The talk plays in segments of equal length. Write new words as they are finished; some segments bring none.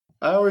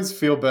I always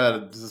feel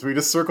bad. We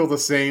just circle the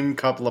same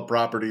couple of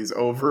properties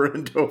over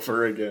and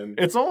over again.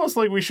 It's almost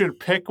like we should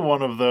pick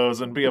one of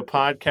those and be a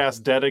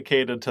podcast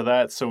dedicated to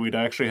that so we'd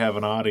actually have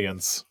an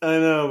audience. I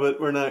know,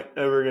 but we're not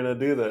ever going to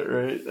do that,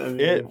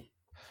 right?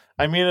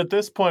 I mean, at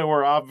this point,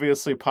 we're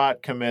obviously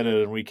pot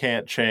committed and we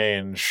can't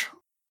change.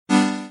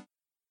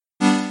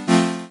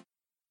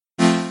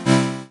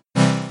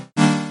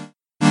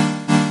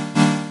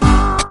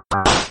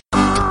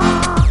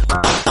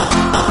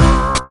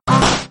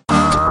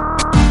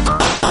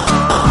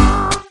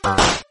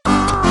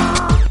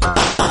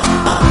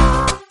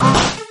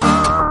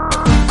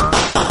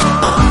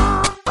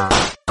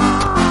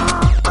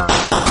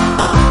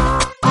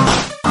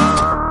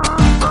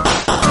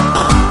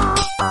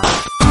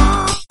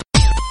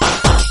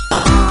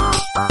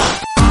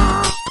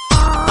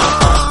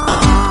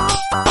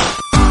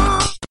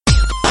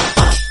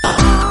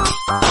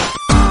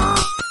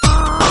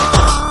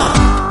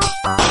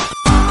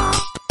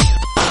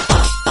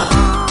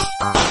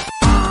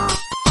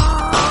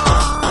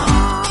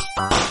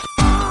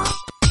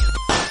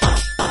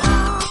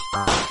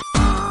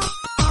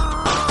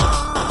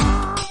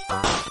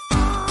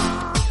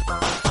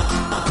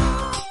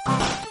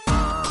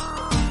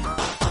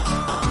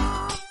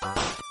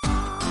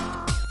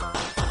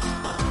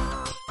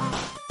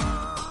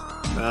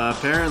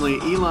 Apparently,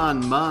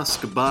 Elon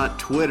Musk bought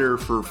Twitter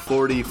for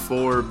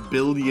 $44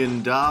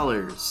 billion.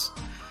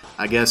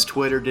 I guess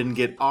Twitter didn't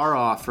get our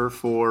offer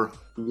for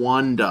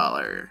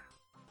 $1.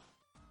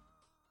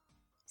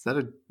 Is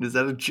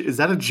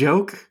that a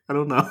joke? I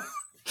don't know.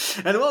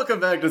 And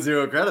welcome back to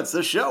Zero Credits,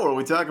 the show where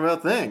we talk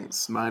about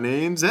things. My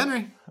name's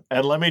Henry.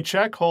 And let me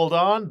check. Hold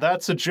on.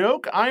 That's a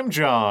joke. I'm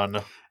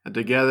John. And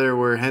together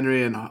we're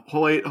Henry and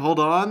Hoyt. Hold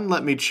on,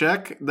 let me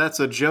check. That's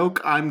a joke.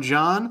 I'm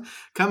John,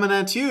 coming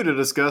at you to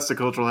discuss the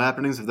cultural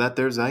happenings of that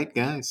there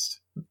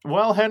zeitgeist.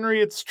 Well, Henry,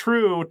 it's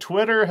true.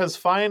 Twitter has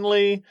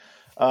finally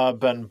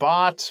been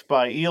bought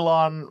by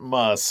Elon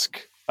Musk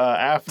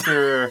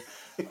after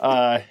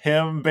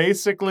him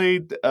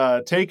basically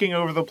taking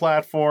over the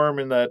platform,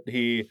 in that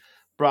he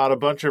brought a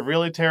bunch of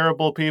really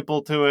terrible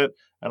people to it,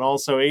 and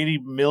also 80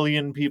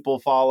 million people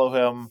follow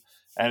him,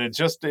 and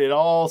it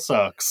all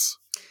sucks.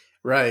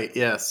 Right,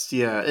 yes,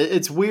 yeah.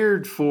 It's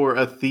weird for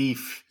a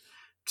thief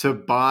to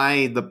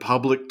buy the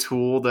public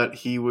tool that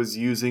he was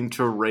using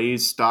to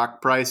raise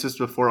stock prices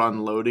before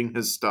unloading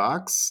his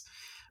stocks.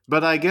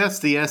 But I guess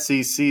the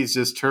SEC is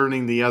just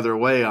turning the other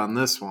way on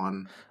this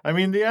one. I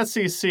mean, the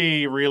SEC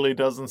really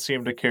doesn't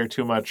seem to care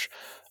too much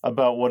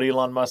about what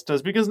Elon Musk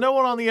does, because no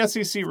one on the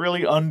SEC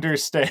really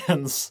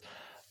understands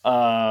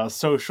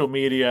social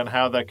media and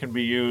how that can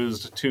be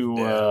used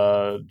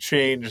to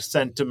change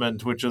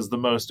sentiment, which is the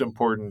most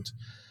important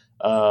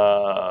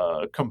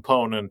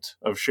component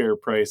of share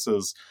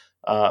prices.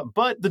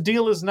 But the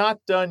deal is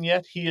not done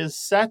yet. He is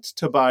set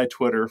to buy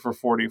Twitter for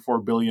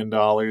 $44 billion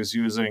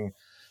using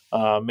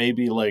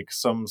maybe like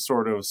some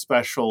sort of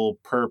special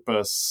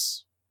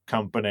purpose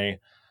company.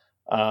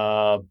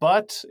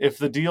 But if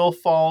the deal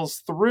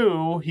falls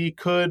through, he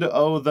could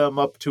owe them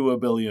up to $1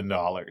 billion.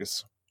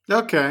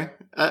 Okay.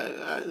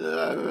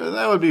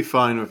 That would be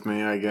fine with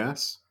me, I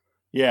guess.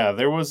 Yeah,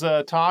 there was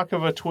a talk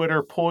of a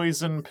Twitter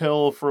poison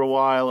pill for a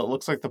while. It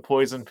looks like the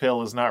poison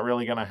pill is not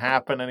really going to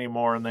happen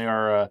anymore, and they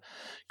are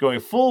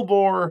going full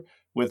bore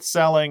with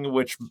selling,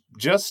 which,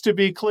 just to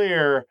be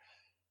clear,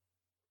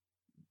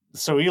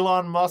 so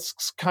Elon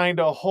Musk's kind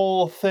of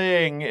whole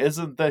thing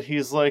isn't that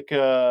he's like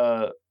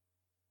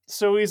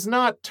so he's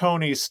not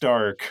Tony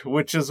Stark,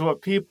 which is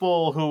what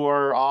people who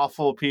are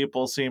awful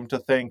people seem to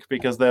think,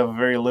 because they have a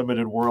very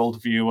limited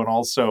worldview and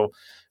also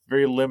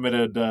very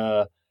limited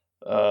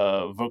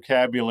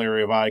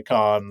vocabulary of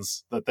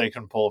icons that they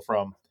can pull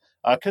from.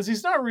 Because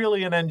he's not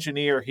really an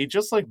engineer. He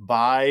just like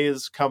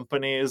buys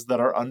companies that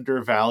are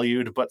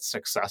undervalued but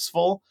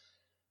successful.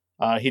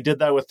 He did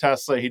that with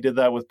Tesla. He did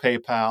that with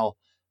PayPal.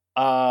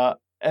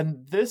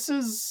 And this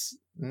is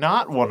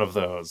not one of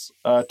those.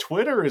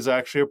 Twitter is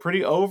actually a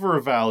pretty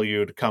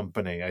overvalued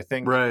company, I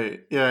think.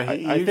 Right. Yeah.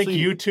 I think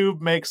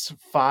YouTube makes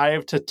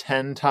 5 to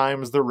 10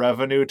 times the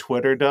revenue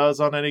Twitter does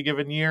on any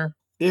given year.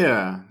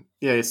 Yeah.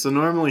 Yeah. So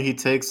normally he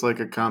takes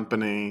like a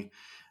company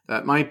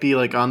that might be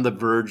like on the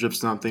verge of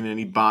something, and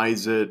he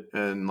buys it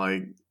and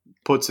like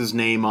puts his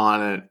name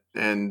on it,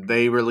 and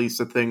they release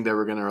the thing they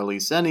were going to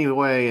release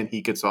anyway, and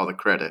he gets all the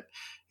credit.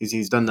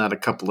 He's done that a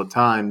couple of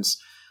times.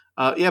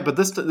 But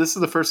this is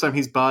the first time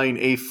he's buying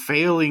a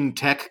failing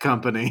tech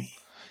company.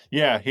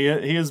 Yeah, he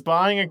is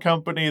buying a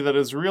company that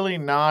is really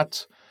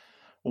not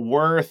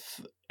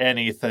worth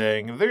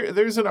anything.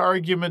 There's an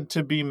argument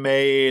to be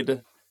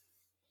made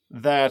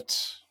that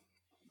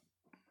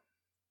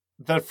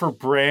for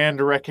brand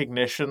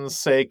recognition's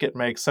sake it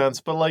makes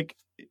sense, but like,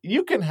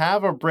 you can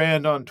have a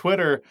brand on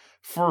Twitter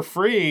for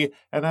free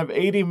and have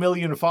 80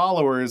 million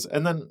followers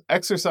and then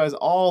exercise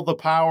all the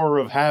power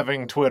of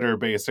having Twitter,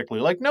 basically.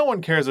 Like, no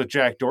one cares what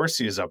Jack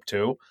Dorsey is up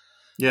to.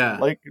 Yeah.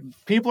 Like,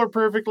 people are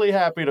perfectly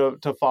happy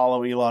to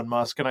follow Elon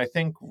Musk, and I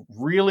think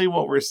really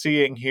what we're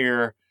seeing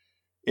here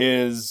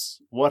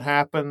is what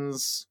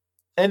happens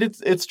And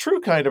it's true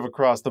kind of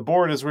across the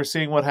board as we're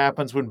seeing what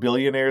happens when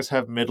billionaires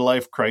have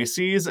midlife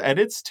crises, and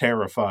it's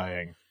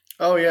terrifying.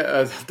 Oh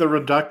yeah, the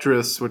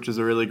Reductress, which is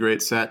a really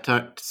great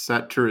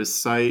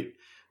satirist site,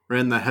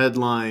 ran the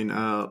headline: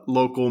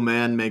 "Local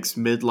man makes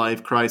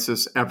midlife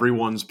crisis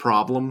everyone's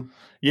problem."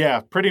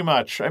 Yeah, pretty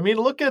much. I mean,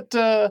 look at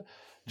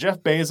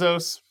Jeff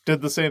Bezos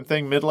did the same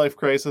thing. Midlife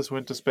crisis,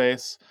 went to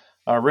space.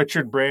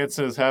 Richard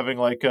Branson is having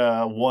like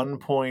a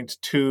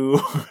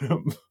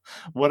 1.2,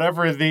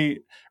 whatever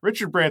the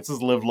Richard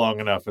Branson's lived long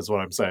enough, is what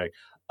I'm saying.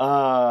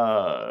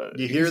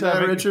 You hear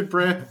that, Richard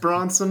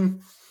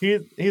Bronson?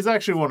 He's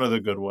actually one of the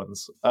good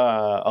ones,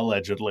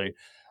 allegedly.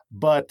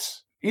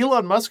 But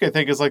Elon Musk, I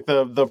think, is like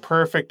the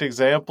perfect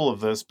example of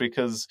this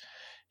because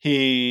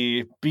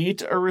he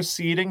beat a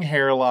receding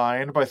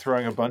hairline by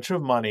throwing a bunch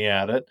of money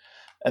at it.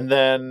 And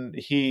then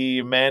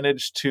he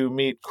managed to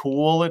meet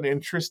cool and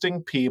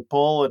interesting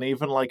people and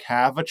even like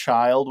have a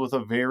child with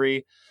a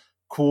very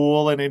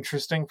cool and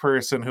interesting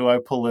person who I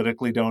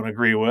politically don't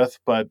agree with,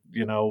 but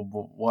you know,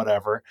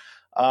 whatever.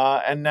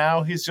 And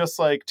now he's just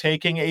like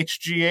taking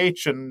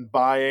HGH and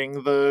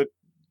buying the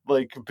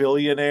like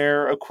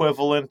billionaire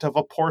equivalent of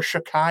a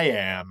Porsche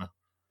Cayenne,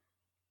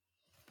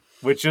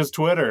 which is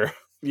Twitter.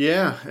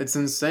 Yeah, it's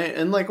insane.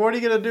 And like, what are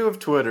you gonna do with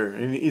Twitter?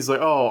 And he's like,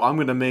 "Oh, I'm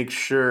gonna make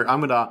sure I'm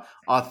gonna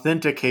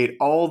authenticate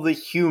all the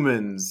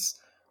humans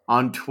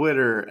on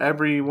Twitter.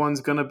 Everyone's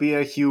gonna be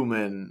a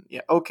human."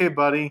 Yeah, okay,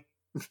 buddy.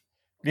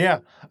 Yeah,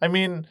 I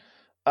mean,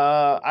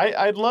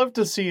 I'd love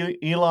to see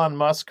Elon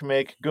Musk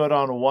make good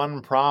on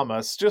one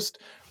promise. Just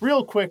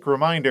real quick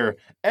reminder: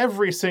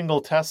 every single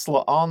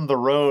Tesla on the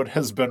road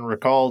has been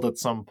recalled at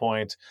some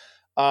point.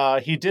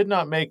 He did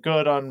not make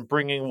good on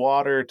bringing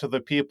water to the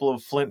people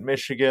of Flint,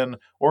 Michigan,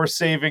 or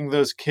saving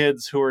those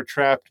kids who were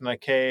trapped in a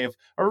cave,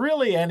 or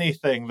really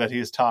anything that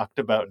he's talked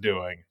about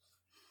doing.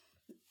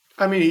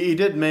 I mean, he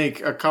did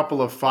make a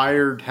couple of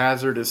fired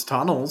hazardous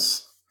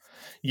tunnels.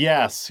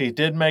 Yes, he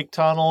did make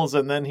tunnels,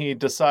 and then he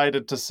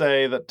decided to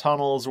say that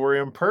tunnels were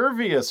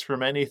impervious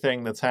from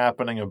anything that's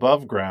happening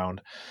above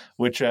ground,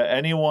 which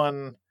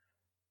anyone...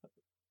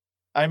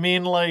 I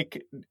mean,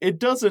 like, it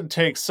doesn't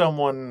take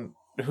someone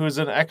who's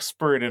an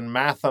expert in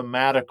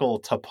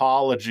mathematical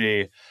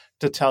topology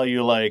to tell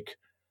you, like,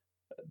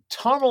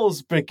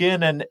 tunnels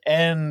begin and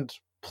end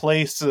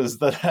places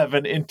that have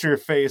an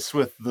interface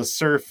with the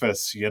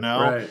surface, you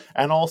know? Right.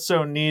 And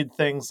also need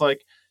things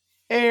like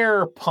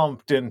air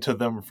pumped into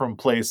them from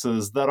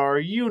places that are,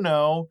 you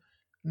know,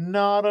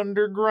 not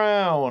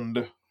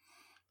underground.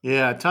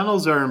 Yeah,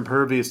 tunnels are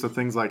impervious to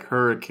things like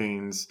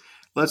hurricanes.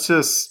 Let's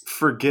just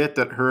forget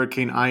that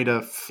Hurricane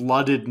Ida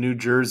flooded New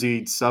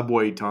Jersey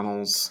subway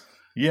tunnels.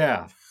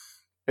 Yeah.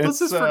 Let's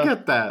just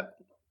forget that.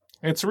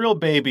 It's real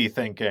baby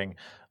thinking.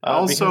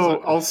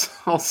 Also,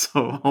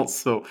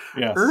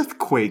 yes.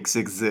 Earthquakes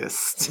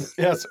exist.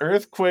 Yes,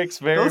 earthquakes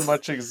very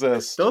much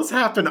exist. Those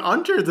happen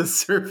under the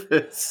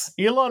surface.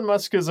 Elon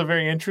Musk is a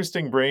very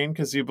interesting brain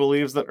because he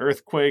believes that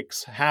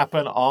earthquakes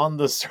happen on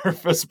the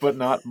surface but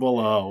not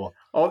below.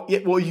 Oh, yeah,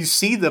 well, you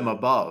see them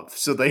above,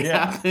 so they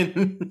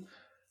happen.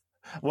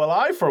 Well,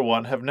 I, for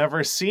one, have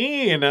never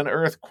seen an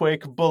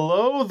earthquake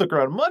below the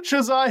ground, much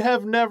as I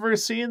have never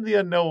seen the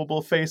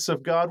unknowable face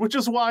of God, which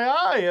is why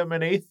I am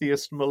an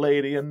atheist,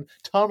 milady, and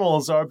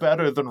tunnels are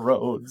better than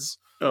roads.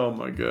 Oh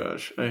my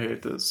gosh, I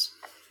hate this.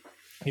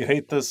 You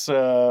hate this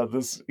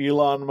this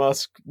Elon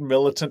Musk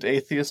militant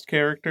atheist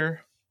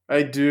character?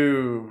 I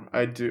do.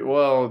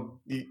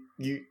 Well,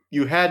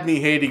 you had me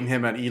hating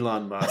him at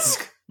Elon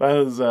Musk. That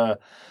is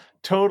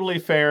totally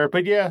fair,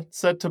 but yeah,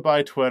 set to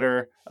buy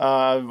Twitter.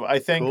 I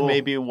think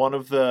maybe one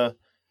of the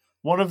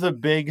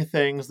big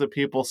things that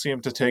people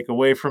seem to take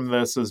away from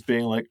this is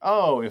being like,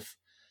 oh, if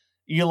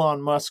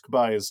Elon Musk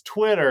buys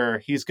Twitter,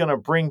 he's going to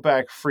bring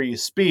back free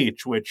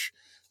speech, which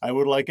I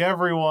would like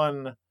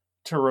everyone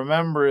to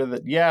remember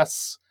that,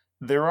 yes,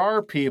 there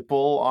are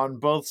people on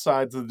both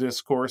sides of the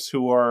discourse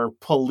who are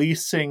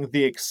policing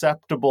the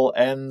acceptable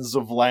ends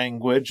of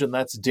language, and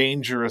that's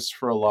dangerous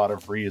for a lot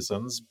of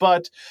reasons.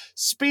 But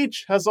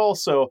speech has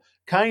also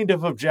kind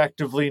of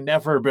objectively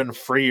never been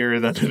freer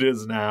than it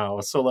is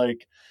now. So,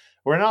 like,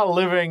 we're not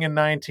living in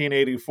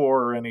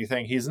 1984 or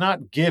anything. He's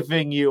not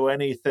giving you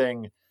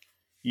anything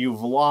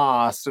you've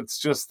lost. It's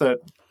just that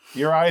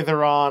you're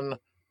either on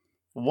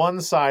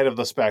one side of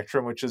the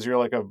spectrum, which is you're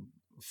like a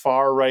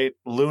far-right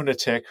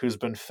lunatic who's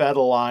been fed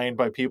a line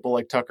by people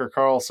like Tucker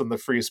Carlson, the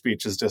free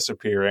speech is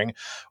disappearing,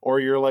 or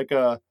you're like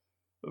a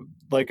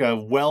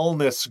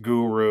wellness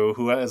guru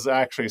who is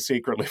actually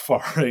secretly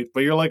far-right,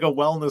 but you're like a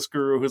wellness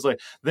guru who's like,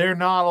 they're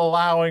not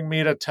allowing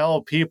me to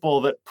tell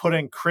people that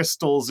putting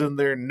crystals in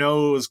their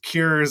nose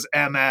cures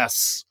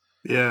MS.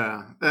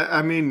 Yeah,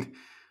 I mean,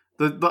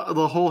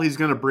 the whole he's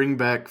going to bring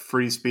back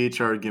free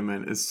speech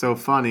argument is so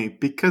funny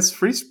because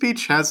free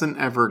speech hasn't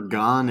ever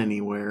gone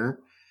anywhere.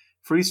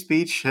 Free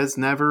speech has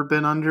never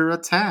been under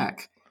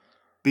attack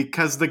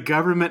because the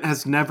government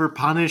has never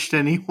punished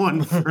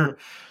anyone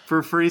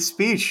for free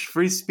speech.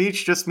 Free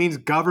speech just means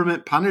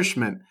government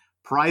punishment.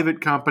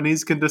 Private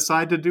companies can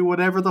decide to do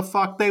whatever the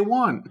fuck they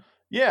want.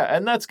 Yeah,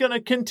 and that's going to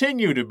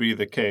continue to be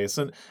the case.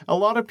 And a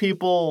lot of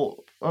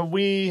people,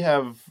 we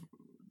have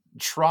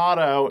trot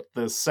out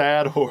the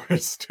sad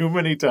horse too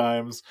many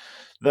times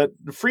that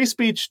free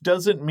speech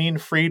doesn't mean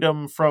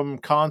freedom from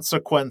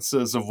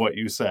consequences of what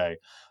you say.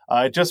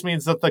 It just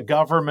means that the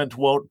government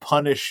won't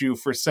punish you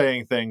for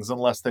saying things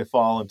unless they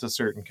fall into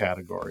certain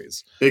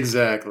categories.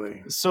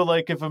 Exactly. So,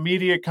 like, if a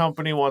media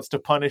company wants to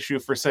punish you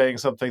for saying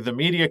something, the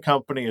media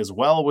company is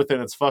well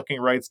within its fucking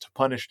rights to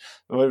punish.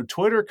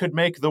 Twitter could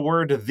make the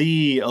word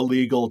 "the"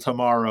 illegal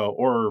tomorrow,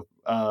 or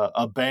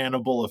a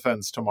bannable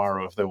offense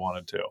tomorrow if they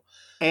wanted to.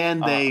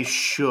 And they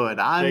should.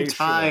 I'm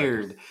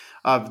tired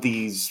of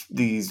these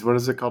what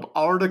is it called?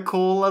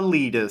 Article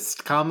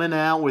elitists coming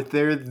out with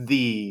their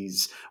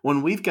these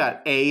when we've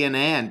got a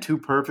and two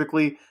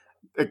perfectly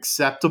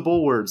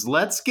acceptable words.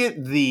 Let's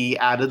get the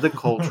out of the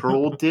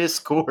cultural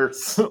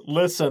discourse.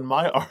 Listen,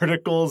 my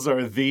articles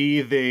are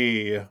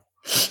the.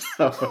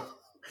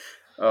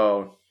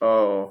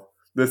 Oh,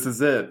 this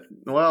is it.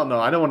 Well, no,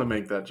 I don't want to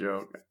make that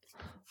joke.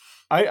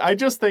 I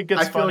just think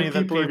it's funny like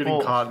that people are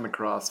getting caught in the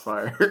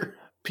crossfire.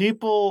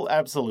 People,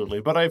 absolutely,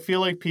 but I feel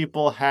like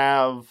people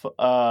have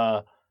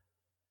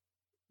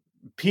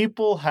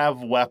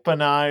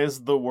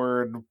weaponized the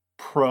word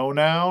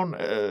pronoun,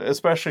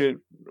 especially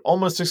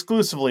almost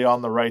exclusively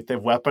on the right. They've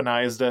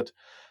weaponized it,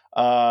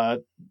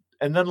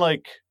 and then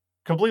like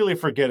completely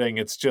forgetting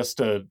it's just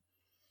a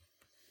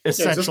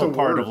essential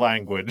part of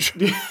language.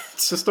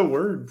 It's just a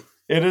word.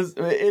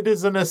 It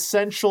is an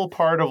essential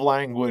part of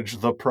language,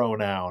 the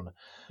pronoun.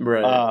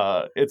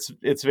 Right.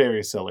 It's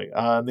very silly.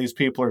 These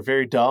people are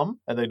very dumb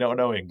and they don't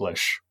know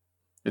English.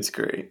 It's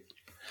great.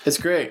 It's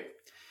great.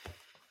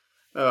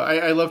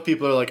 I love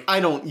people who are like, I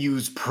don't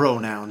use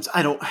pronouns.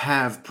 I don't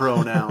have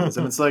pronouns.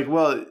 And it's like,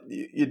 well,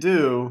 you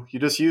do. You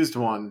just used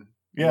one.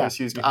 You just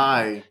used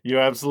I. You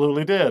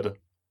absolutely did.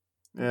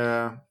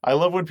 Yeah. I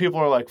love when people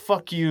are like,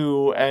 fuck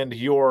you and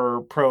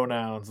your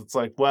pronouns. It's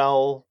like,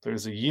 well,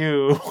 there's a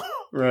you.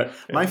 Right.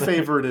 My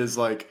favorite is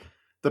like,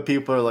 the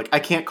people are like, I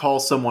can't call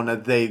someone a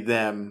they,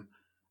 them.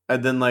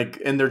 And then, like,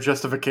 in their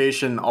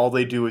justification, all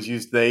they do is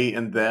use they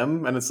and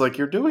them. And it's like,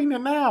 you're doing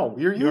it now.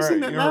 You're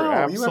using it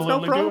now. You're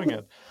absolutely doing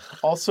it.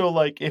 Also,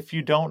 like, if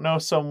you don't know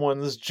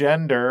someone's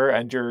gender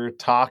and you're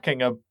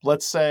talking,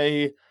 let's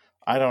say,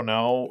 I don't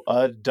know,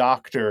 a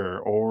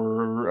doctor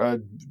or a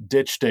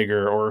ditch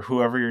digger or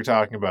whoever you're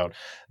talking about,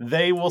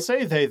 they will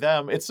say they,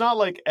 them. It's not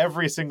like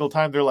every single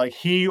time they're like,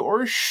 he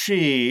or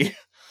she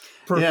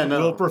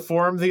will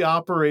perform the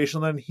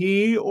operation, then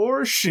he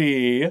or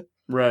she.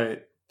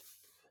 Right.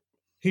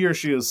 He or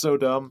she is so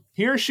dumb.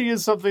 He or she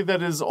is something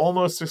that is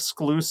almost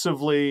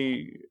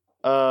exclusively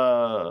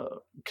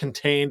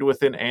contained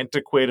within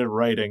antiquated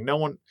writing. No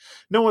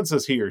one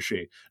says he or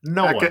she.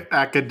 No one.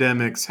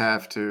 Academics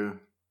have to.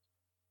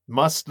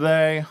 Must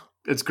they?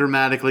 It's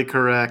grammatically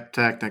correct,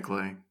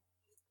 technically.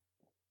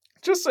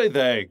 Just say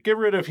they. Get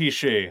rid of he,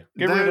 she.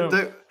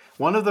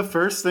 One of the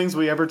first things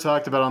we ever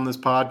talked about on this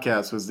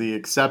podcast was the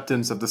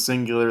acceptance of the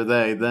singular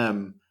they,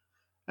 them.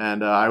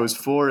 And I was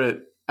for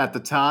it at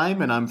the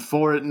time, and I'm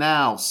for it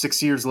now,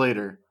 6 years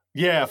later.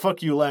 Yeah,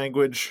 fuck you,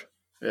 language.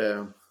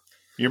 Yeah.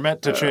 You're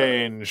meant to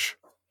change.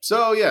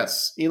 So,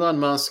 yes, Elon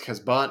Musk has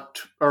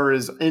bought, or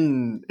is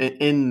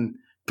in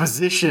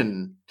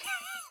position.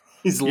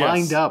 He's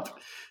lined up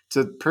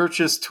to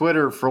purchase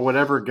Twitter for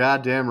whatever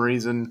goddamn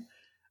reason,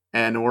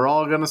 and we're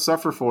all going to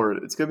suffer for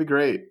it. It's going to be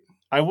great.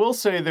 I will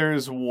say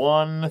there's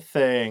one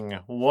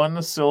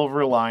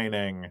silver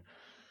lining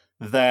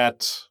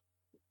that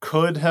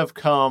could have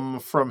come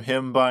from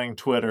him buying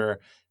Twitter,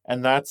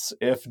 and that's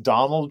if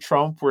Donald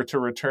Trump were to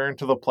return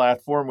to the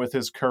platform with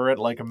his current,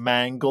 like,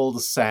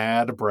 mangled,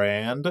 sad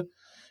brand.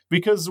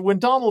 Because when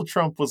Donald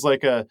Trump was,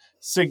 like, a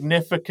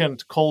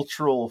significant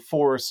cultural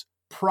force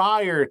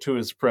prior to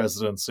his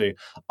presidency,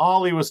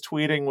 all he was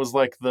tweeting was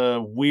like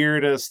the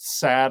weirdest,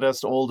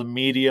 saddest old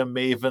media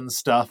maven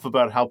stuff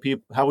about how he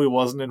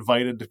wasn't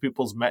invited to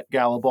people's Met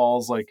Gala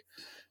balls, like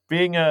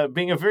being a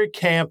very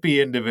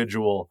campy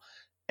individual.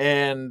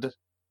 And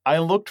I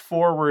looked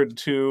forward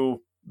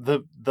to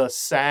the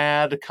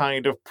sad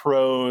kind of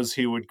prose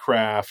he would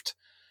craft,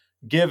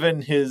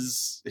 given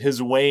his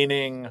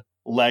waning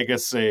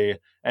legacy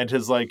and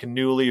his like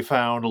newly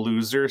found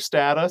loser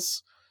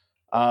status.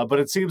 But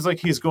it seems like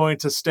he's going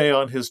to stay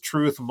on his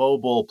Truth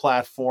Mobile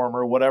platform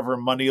or whatever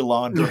money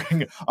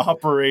laundering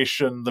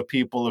operation the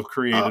people have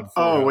created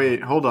for him.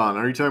 Wait, hold on.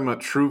 Are you talking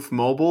about Truth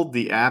Mobile,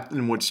 the app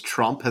in which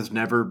Trump has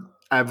never,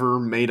 ever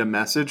made a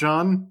message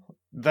on?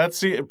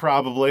 That's it,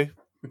 probably.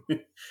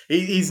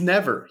 He has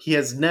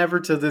never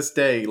to this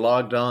day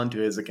logged on to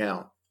his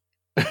account.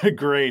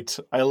 Great.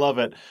 I love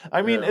it.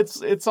 I mean,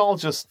 it's all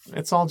just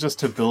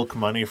to bilk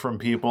money from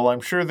people.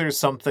 I'm sure there's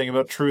something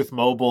about Truth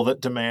Mobile that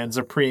demands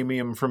a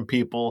premium from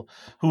people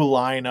who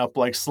line up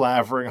like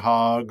slavering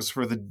hogs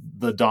for the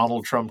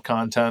Donald Trump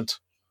content.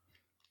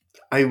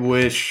 I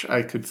wish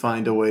I could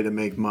find a way to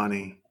make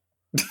money.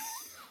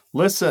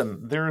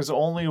 Listen, there's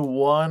only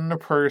one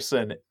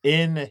person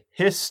in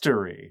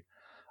history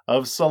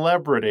of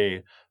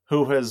celebrity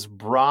who has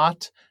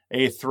brought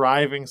a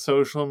thriving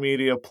social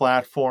media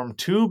platform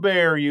to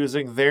bear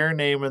using their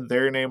name and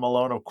their name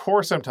alone. Of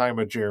course, I'm talking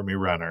about Jeremy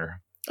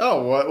Renner.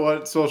 Oh,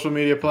 what social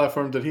media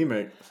platform did he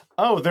make?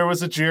 Oh, there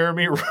was a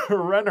Jeremy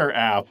Renner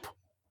app.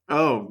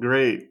 Oh,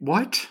 great.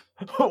 What?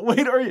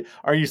 Wait,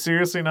 are you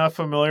seriously not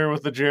familiar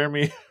with the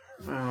Jeremy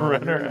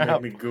Renner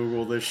app? Make me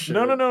Google this shit.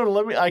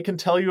 No. I can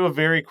tell you a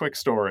very quick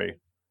story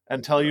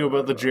and tell you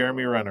about the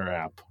Jeremy Renner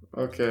app.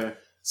 Okay.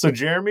 So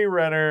Jeremy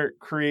Renner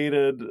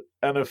created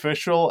an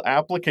official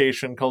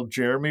application called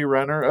Jeremy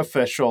Renner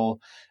Official,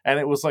 and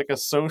it was like a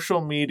social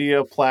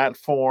media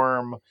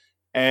platform.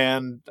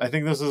 And I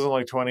think this is in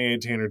like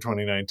 2018 or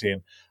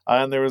 2019.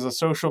 And there was a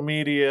social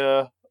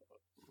media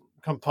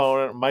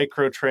component,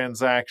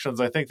 microtransactions.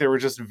 I think there were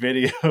just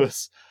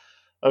videos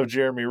of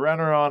Jeremy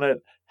Renner on it.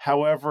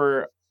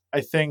 However,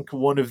 I think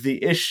one of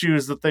the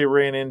issues that they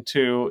ran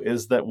into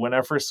is that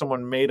whenever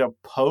someone made a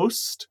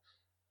post,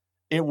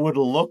 it would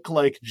look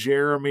like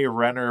Jeremy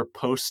Renner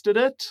posted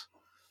it.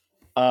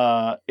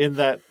 In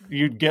that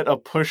you'd get a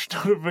push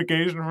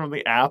notification from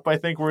the app, I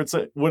think, where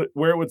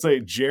it would say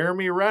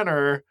Jeremy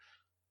Renner :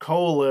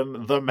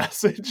 the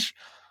message.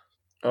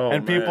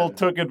 And people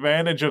took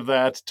advantage of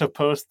that to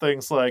post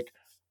things like,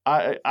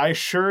 I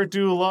sure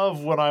do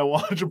love when I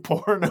watch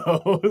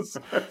pornos.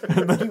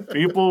 And then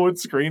people would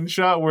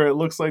screenshot where it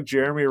looks like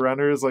Jeremy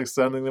Renner is like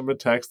sending them a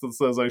text that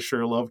says, I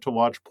sure love to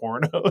watch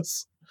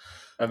pornos.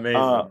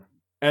 Amazing.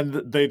 And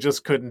they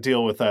just couldn't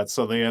deal with that,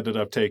 so they ended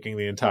up taking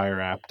the entire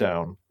app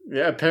down.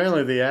 Yeah,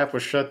 apparently the app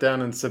was shut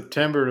down in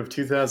September of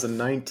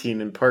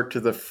 2019 in part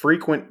to the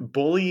frequent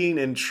bullying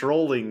and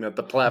trolling that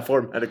the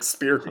platform had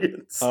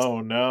experienced.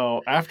 Oh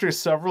no. After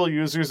several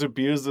users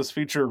abused this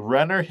feature,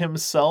 Renner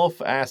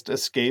himself asked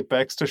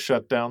EscapeX to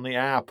shut down the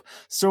app.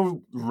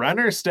 So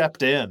Renner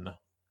stepped in.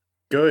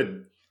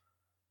 Good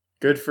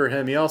for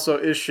him. He also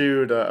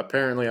issued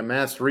apparently a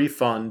mass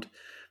refund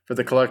for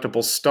the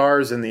collectible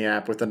stars in the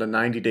app within a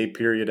 90-day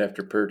period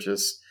after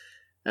purchase,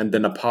 and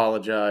then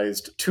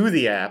apologized to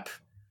the app.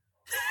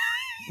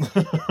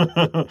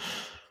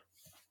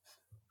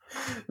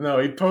 No,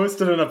 he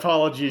posted an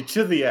apology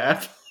to the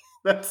app.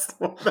 That's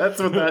what that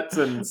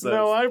sentence says.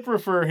 No, I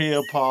prefer he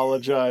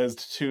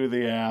apologized to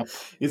the app.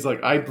 He's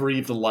like, I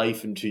breathed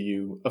life into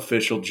you,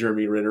 official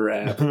Jeremy Renner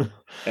app,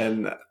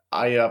 and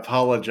I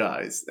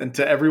apologize. And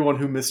to everyone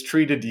who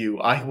mistreated you,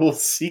 I will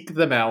seek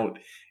them out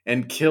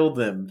and kill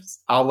them,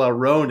 a la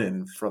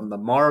Ronin from the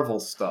Marvel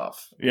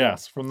stuff.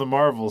 Yes, from the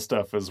Marvel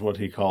stuff is what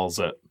he calls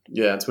it.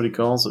 Yeah, that's what he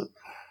calls it.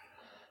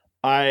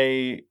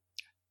 I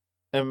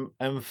am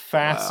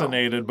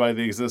fascinated by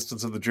the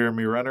existence of the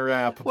Jeremy Renner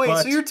app. Wait,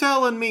 so you're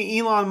telling me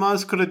Elon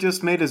Musk could have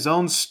just made his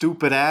own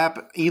stupid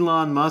app,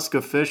 Elon Musk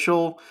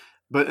Official,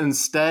 but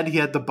instead he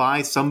had to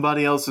buy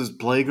somebody else's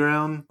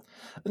playground?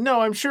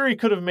 No, I'm sure he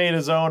could have made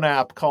his own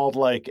app called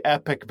like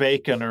Epic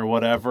Bacon or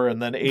whatever,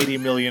 and then 80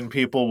 million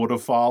people would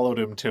have followed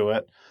him to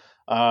it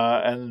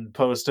and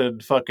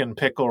posted fucking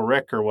Pickle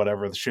Rick or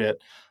whatever the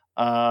shit.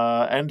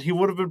 And he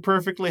would have been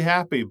perfectly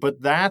happy.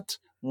 But that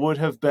would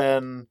have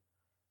been...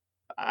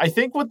 I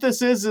think what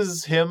this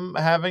is him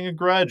having a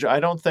grudge. I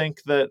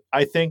think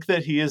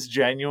that he is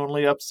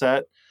genuinely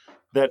upset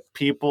that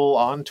people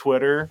on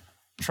Twitter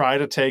try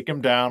to take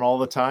him down all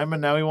the time,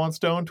 and now he wants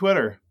to own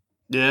Twitter.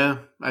 Yeah,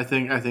 I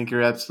think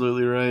you're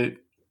absolutely right.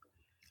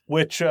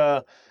 Which,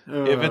 if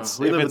it's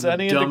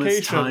any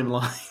indication,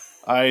 timeline.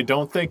 I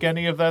don't think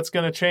any of that's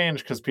going to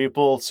change, because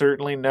people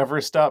certainly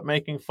never stop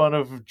making fun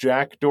of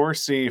Jack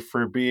Dorsey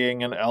for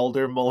being an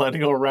elder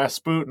millennial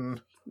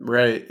Rasputin.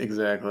 Right,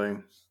 exactly.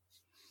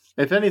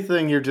 If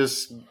anything, you're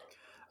just...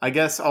 I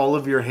guess all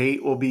of your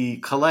hate will be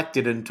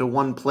collected into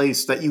one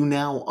place that you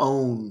now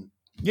own.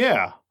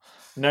 Yeah,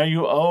 now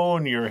you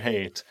own your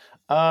hate.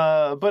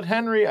 But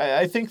Henry,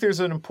 I think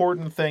there's an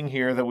important thing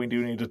here that we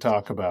do need to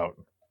talk about.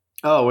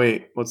 Oh,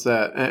 wait, what's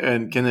that?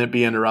 And can it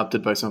be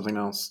interrupted by something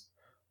else?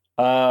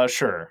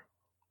 Sure.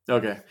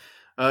 Okay.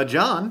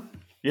 John?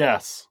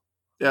 Yes?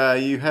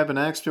 You haven't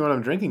asked me what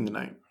I'm drinking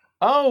tonight.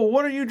 Oh,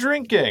 what are you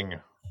drinking?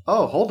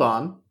 Oh, hold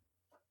on.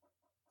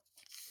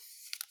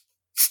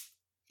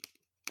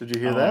 Did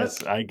you hear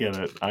that? I get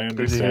it. I understand.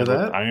 Did you hear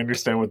that? I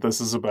understand what this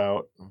is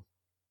about.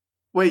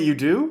 Wait, you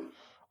do?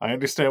 I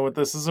understand what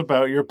this is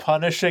about. You're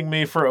punishing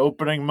me for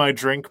opening my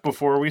drink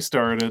before we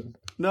started.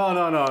 No.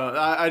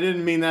 I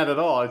didn't mean that at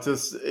all. It's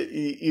just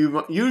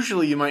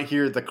usually you might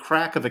hear the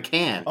crack of a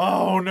can.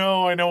 Oh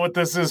no, I know what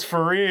this is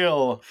for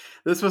real.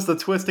 This was the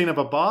twisting of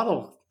a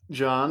bottle,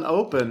 John,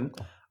 open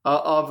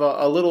of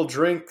a little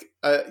drink.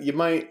 You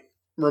might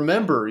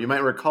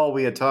recall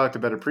we had talked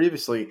about it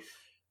previously.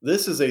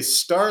 This is a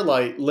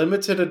Starlight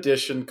limited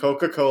edition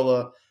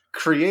Coca-Cola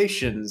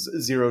Creations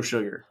Zero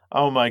Sugar.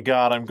 Oh my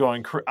God, I'm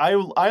going...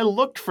 I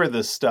looked for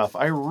this stuff.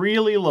 I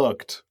really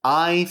looked.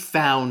 I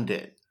found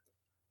it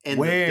in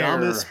the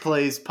dumbest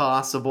place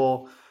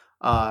possible,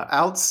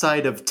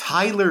 outside of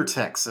Tyler,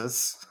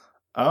 Texas.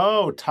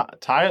 Oh,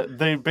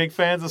 they big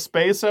fans of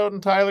space out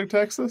in Tyler,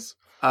 Texas?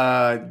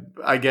 I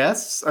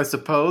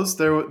suppose.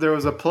 There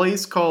was a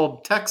place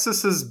called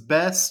Texas's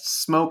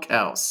Best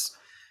Smokehouse.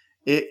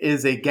 It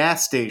is a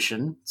gas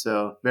station,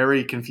 so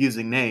very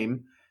confusing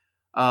name.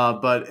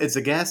 But it's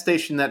a gas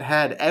station that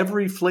had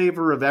every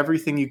flavor of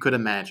everything you could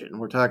imagine.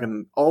 We're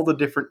talking all the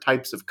different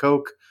types of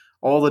Coke,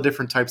 all the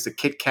different types of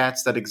Kit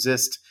Kats that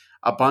exist,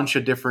 a bunch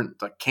of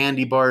different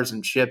candy bars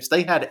and chips.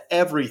 They had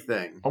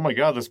everything. Oh my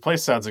God, this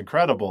place sounds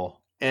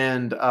incredible.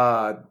 And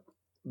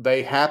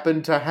they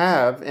happened to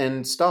have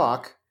in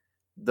stock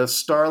the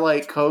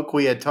Starlight Coke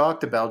we had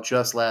talked about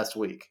just last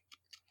week.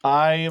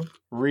 I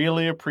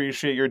really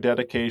appreciate your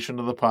dedication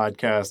to the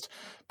podcast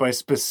by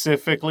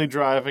specifically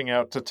driving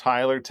out to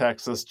Tyler,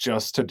 Texas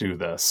just to do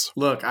this.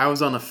 Look, I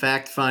was on a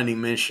fact-finding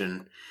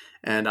mission,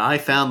 and I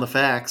found the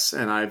facts,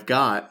 and I've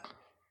got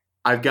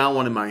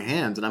one in my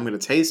hands, and I'm going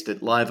to taste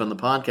it live on the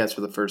podcast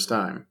for the first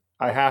time.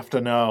 I have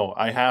to know.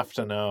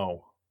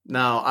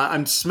 Now,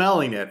 I'm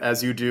smelling it,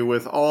 as you do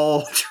with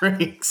all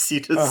drinks. You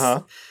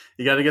got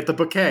to get the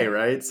bouquet,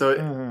 right?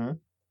 So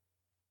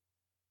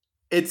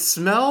it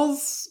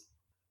smells...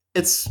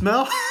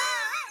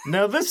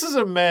 Now, this is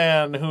a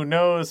man who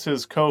knows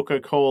his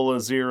Coca-Cola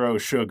Zero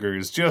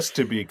sugars, just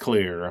to be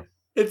clear.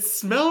 It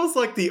smells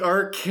like the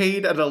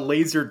arcade at a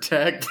laser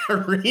tag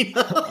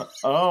arena.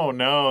 Oh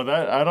no,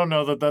 I don't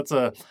know that's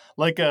a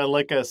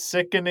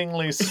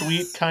sickeningly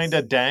sweet kind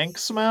of dank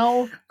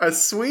smell. A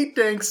sweet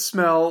dank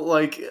smell.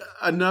 Like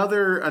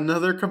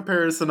another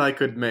comparison I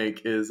could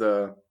make is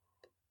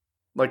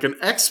like an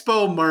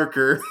expo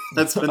marker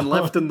that's been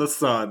left in the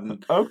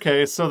sun.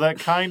 Okay, so that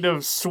kind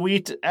of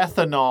sweet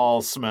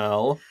ethanol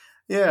smell.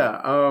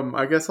 Yeah,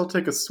 I guess I'll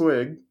take a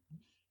swig.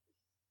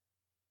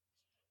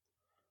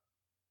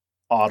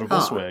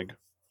 Audible swig.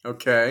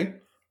 Okay.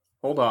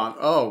 Hold on.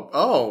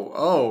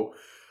 Oh.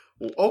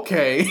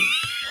 Okay.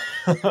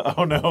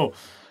 Oh no.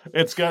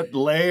 It's got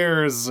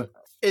layers.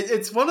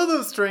 It's one of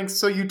those drinks,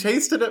 so you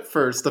taste it at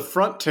first. The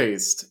front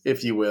taste,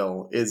 if you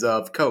will, is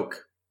of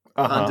Coke.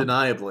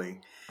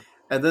 Undeniably.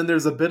 And then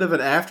there's a bit of an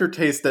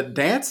aftertaste that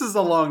dances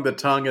along the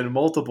tongue in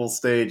multiple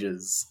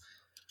stages.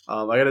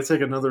 I gotta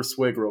take another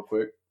swig real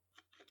quick.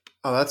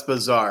 Oh, that's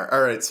bizarre.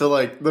 All right, so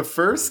like the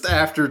first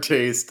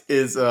aftertaste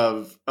is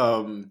of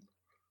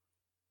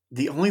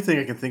the only thing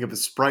I can think of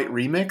is Sprite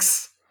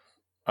Remix.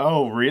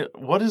 Oh,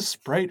 what is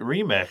Sprite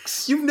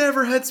Remix? You've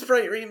never had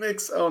Sprite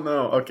Remix? Oh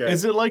no. Okay.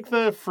 Is it like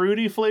the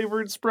fruity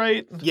flavored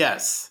Sprite?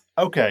 Yes.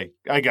 Okay,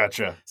 I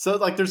gotcha. So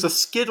like there's a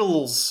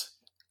Skittles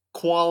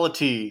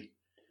quality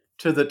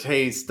to the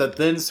taste that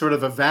then sort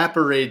of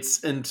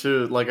evaporates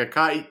into like a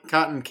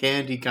cotton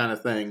candy kind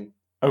of thing.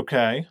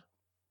 Okay.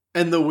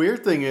 And the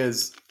weird thing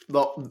is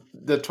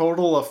the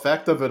total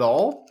effect of it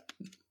all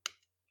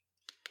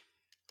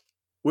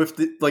with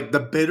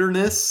the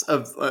bitterness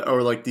of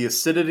or like the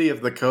acidity of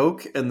the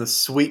Coke and the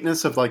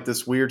sweetness of like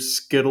this weird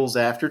Skittles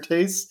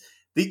aftertaste,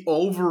 the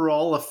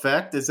overall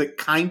effect is it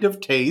kind of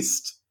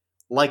tastes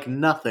like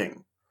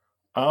nothing.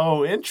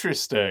 Oh,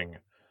 interesting.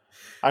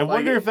 I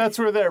wonder if that's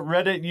where that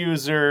Reddit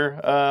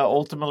user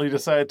ultimately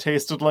decided it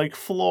tasted like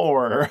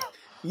floor.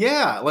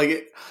 Yeah,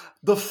 like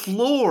the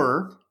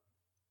floor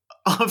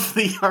of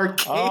the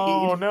arcade.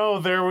 Oh no,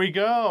 there we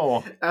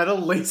go. At a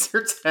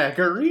laser tag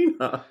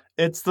arena.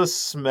 It's the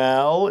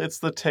smell, it's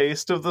the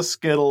taste of the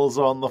Skittles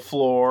on the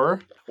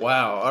floor.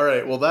 Wow, all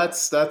right. Well,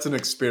 that's an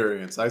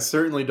experience. I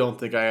certainly don't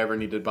think I ever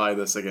need to buy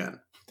this again.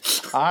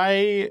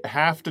 I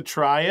have to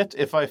try it.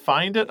 If I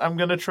find it, I'm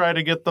going to try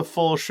to get the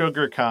full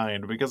sugar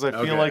kind because I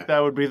feel like that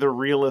would be the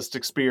realest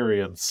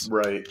experience.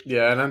 Right.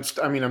 Yeah, and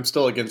I'm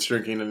still against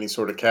drinking any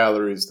sort of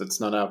calories that's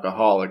not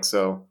alcoholic,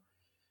 so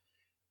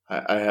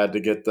I had to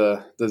get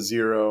the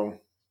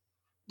zero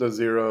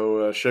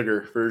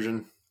sugar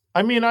version.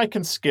 I mean, I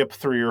can skip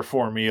 3 or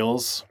 4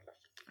 meals.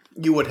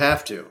 You would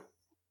have to.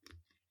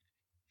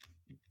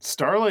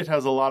 Starlight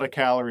has a lot of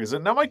calories.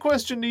 And now my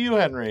question to you,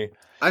 Henry.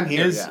 I'm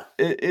here,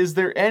 Is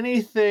there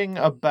anything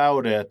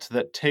about it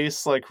that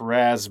tastes like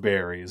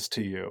raspberries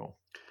to you?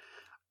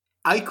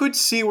 I could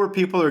see where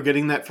people are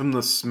getting that from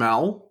the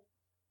smell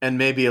and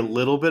maybe a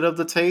little bit of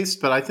the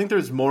taste, but I think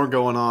there's more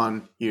going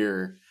on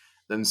here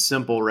than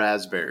simple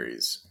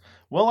raspberries.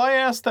 Well, I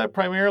asked that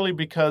primarily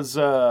because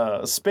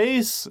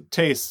space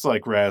tastes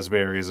like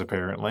raspberries,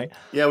 apparently.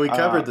 Yeah, we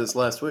covered this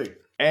last week.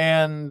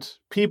 And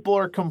people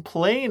are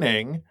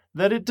complaining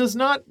that it does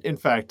not, in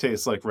fact,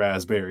 taste like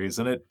raspberries,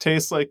 and it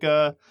tastes like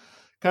a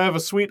kind of a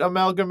sweet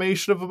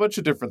amalgamation of a bunch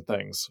of different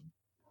things.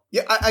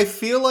 Yeah, I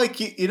feel like,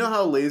 you know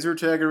how laser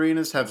tag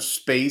arenas have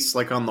space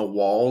like on the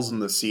walls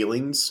and the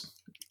ceilings?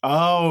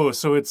 Oh,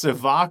 so it's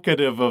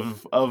evocative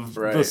of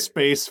the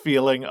space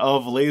feeling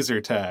of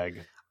laser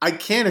tag. I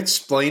can't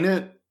explain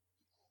it.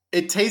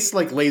 It tastes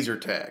like laser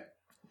tag.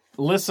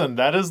 Listen,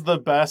 that is the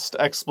best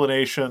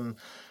explanation.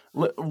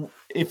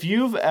 If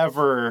you've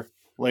ever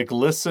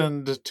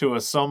listened to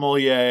a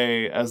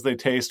sommelier as they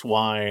taste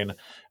wine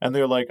and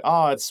they're like,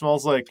 it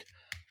smells like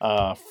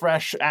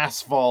fresh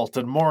asphalt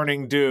and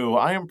morning dew,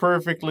 I am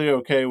perfectly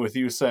okay with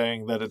you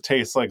saying that it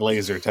tastes like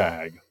laser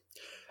tag.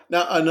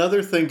 Now,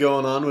 another thing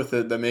going on with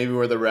it that maybe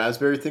where the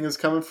raspberry thing is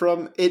coming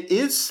from, it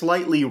is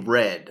slightly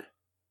red.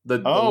 The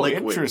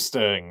liquid.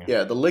 Interesting.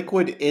 Yeah, the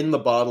liquid in the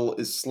bottle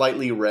is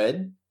slightly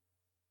red.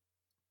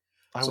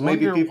 I So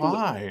wonder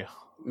why.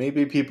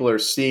 maybe people are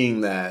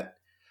seeing that.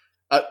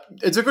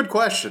 It's a good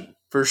question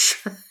for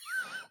sure.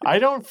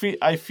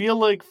 I feel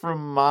like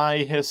from my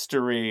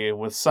history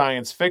with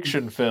science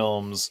fiction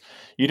films,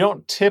 you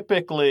don't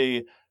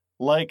typically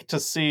like to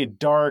see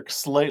dark,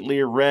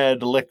 slightly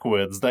red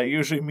liquids. That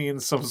usually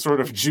means some sort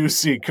of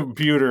juicy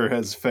computer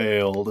has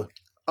failed.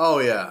 Oh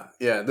yeah,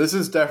 yeah. This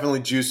is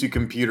definitely juicy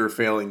computer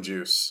failing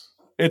juice.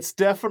 It's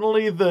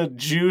definitely the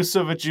juice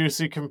of a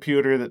juicy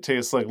computer that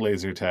tastes like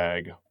laser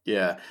tag.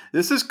 Yeah,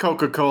 this is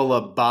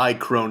Coca-Cola by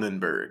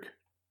Cronenberg.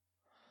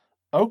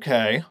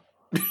 Okay.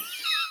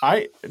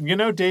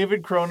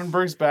 David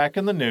Cronenberg's back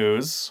in the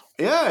news.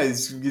 Yeah,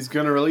 he's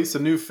going to release a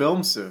new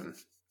film soon.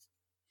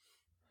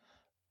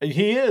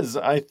 He is.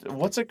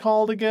 What's it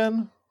called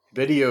again?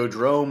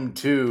 Videodrome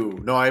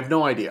 2. No, I have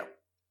no idea.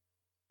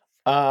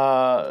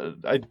 The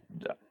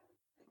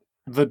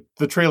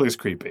trailer's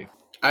creepy.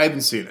 I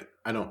haven't seen it.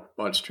 I don't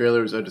watch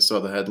trailers. I just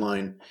saw the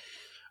headline.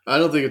 I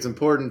don't think it's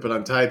important, but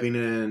I'm typing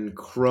in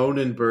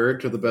Cronenberg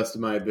to the best of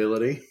my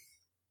ability.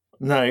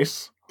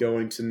 Nice.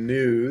 Going to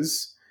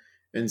news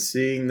and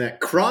seeing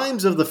that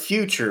Crimes of the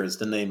Future is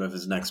the name of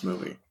his next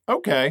movie.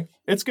 Okay.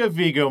 It's got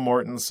Viggo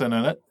Mortensen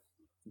in it.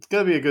 It's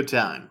going to be a good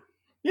time.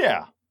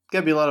 Yeah. It's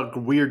going to be a lot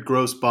of weird,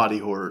 gross body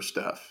horror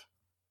stuff.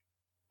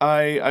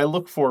 I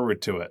look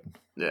forward to it.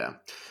 Yeah.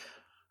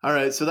 All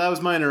right, so that was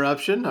my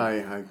interruption.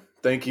 I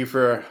thank you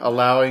for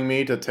allowing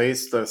me to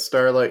taste the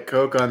Starlight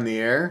Coke on the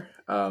air.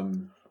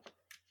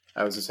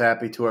 I was just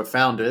happy to have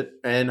found it,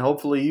 and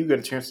hopefully you get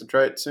a chance to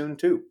try it soon,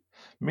 too.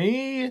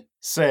 Me?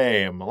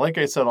 Same. Like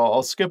I said,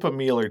 I'll skip a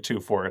meal or two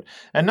for it.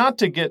 And not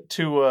to get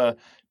too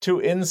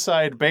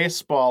inside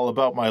baseball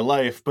about my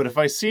life, but if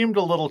I seemed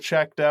a little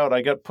checked out,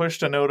 I got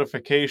pushed a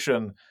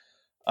notification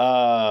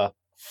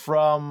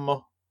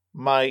from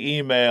my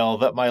email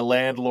that my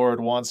landlord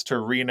wants to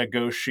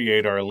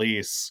renegotiate our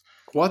lease.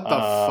 What the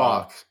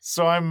fuck?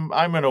 So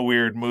I'm in a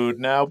weird mood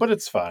now, but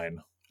it's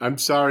fine. I'm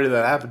sorry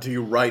that happened to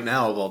you right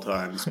now of all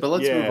times, but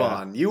let's Yeah. move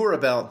on. You were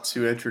about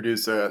to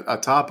introduce a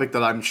topic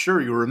that I'm sure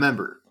you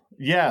remember.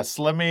 Yes,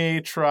 let me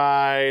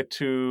try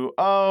to...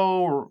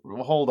 Oh,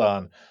 hold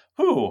on.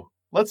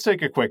 Let's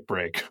take a quick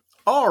break.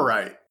 All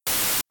right.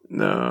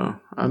 No,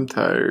 I'm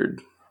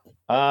tired.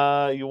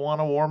 You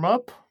want to warm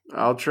up?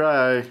 I'll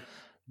try.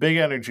 Big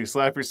energy.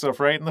 Slap yourself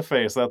right in the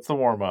face. That's the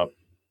warm up.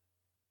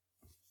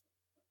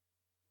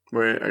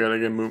 Wait, I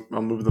gotta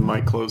I'll move the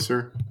mic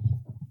closer.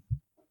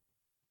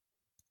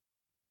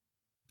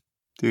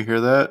 Do you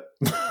hear that?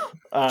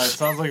 It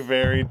sounds like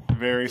very,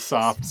 very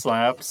soft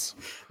slaps.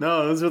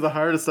 No, those are the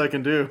hardest I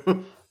can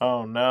do.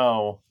 Oh,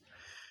 no.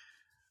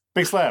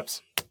 Big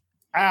slaps.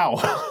 Ow.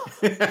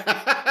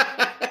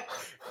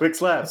 Quick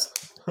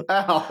slaps.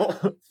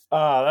 Ow.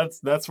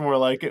 That's more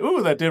like it.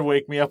 Ooh, that did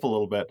wake me up a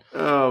little bit.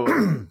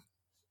 Oh.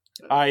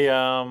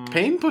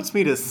 Pain puts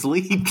me to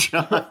sleep,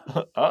 John.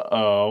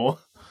 Uh-oh.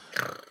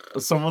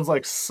 Someone's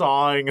like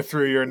sawing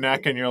through your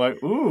neck and you're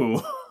like,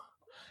 ooh.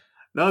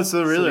 No,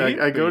 so really,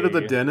 I go to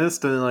the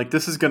dentist and like,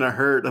 this is going to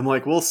hurt. I'm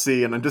like, we'll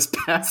see. And I just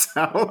pass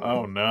out.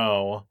 Oh,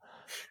 no.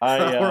 Or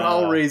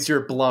I'll raise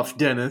your bluff,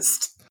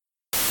 dentist.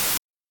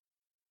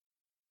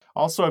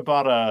 Also, I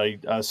bought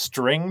a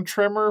string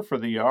trimmer for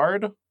the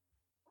yard.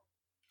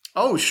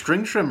 Oh,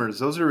 string trimmers.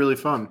 Those are really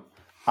fun.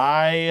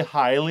 I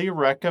highly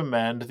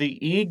recommend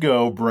the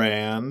Ego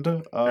brand.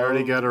 I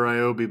already got a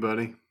Ryobi,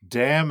 buddy.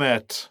 Damn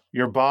it.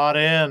 You're bought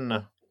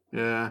in.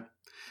 Yeah.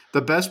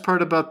 The best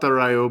part about the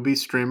Ryobi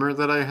streamer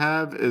that I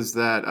have is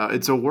that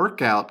it's a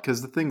workout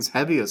because the thing's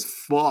heavy as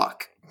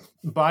fuck.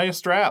 Buy a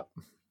strap.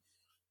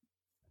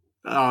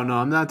 Oh, no,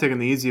 I'm not taking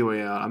the easy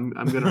way out. I'm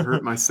going to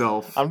hurt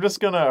myself. I'm just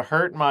going to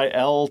hurt my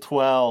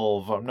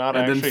L12. I'm not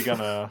actually going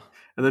to...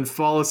 And then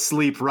fall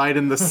asleep right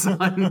in the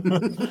sun.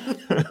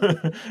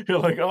 You're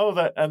like, oh,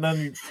 that... And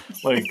then,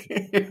 like,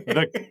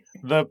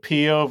 the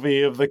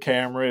POV of the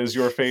camera is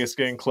your face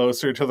getting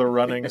closer to the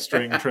running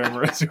string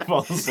trimmer as you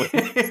fall asleep.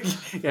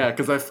 Yeah,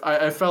 because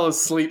I fell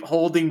asleep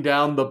holding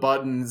down the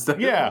buttons.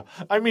 Yeah,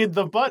 I mean,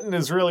 the button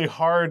is really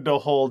hard to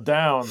hold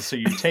down, so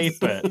you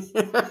tape it.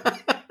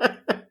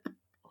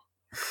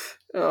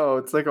 Oh,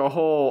 it's like a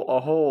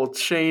whole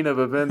chain of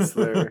events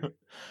there.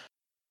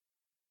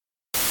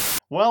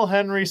 Well,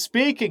 Henry,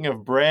 speaking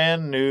of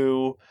brand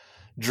new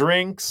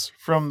drinks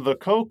from the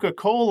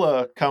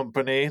Coca-Cola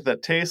company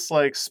that tastes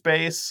like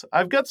space,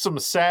 I've got some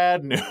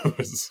sad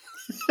news.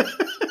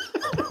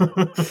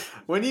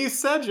 When you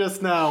said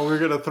just now we're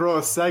going to throw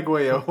a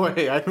segue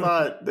away, I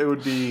thought it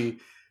would be,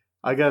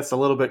 I guess, a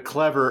little bit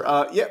clever.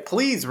 Yeah,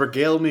 please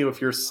regale me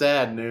with your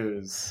sad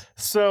news.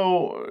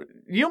 So,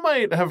 you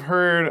might have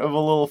heard of a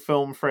little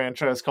film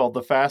franchise called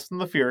The Fast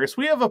and the Furious.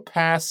 We have a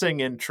passing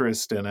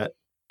interest in it.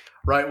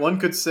 Right, one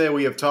could say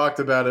we have talked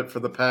about it for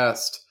the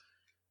past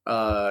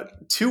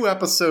 2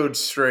 episodes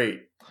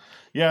straight.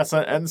 Yes,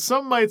 and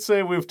some might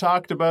say we've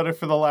talked about it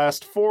for the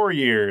last 4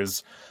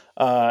 years.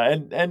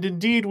 And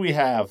indeed we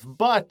have.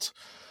 But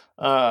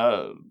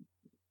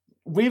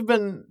we've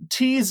been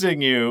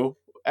teasing you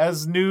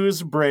as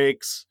news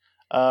breaks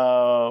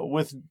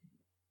with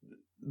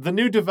the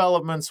new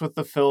developments with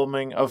the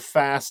filming of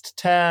Fast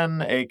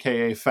 10,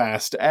 aka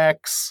Fast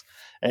X,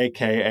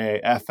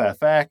 aka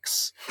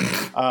FFX.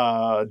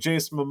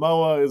 Jason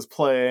Momoa is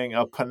playing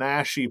a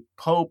Panache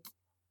Pope.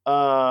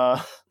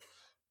 I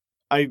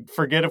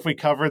forget if we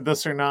covered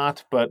this or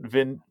not, but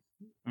Vin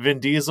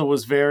Diesel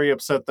was very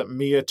upset that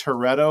Mia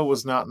Toretto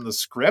was not in the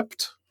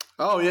script.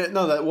 Oh, yeah.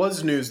 No, that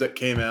was news that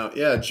came out.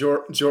 Yeah,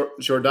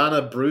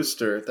 Jordana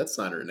Brewster. That's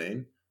not her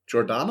name.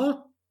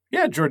 Jordana?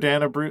 Yeah,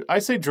 I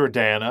say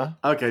Jordana.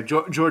 Okay,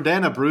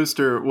 Jordana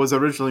Brewster was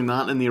originally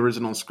not in the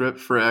original script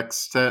for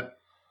X10.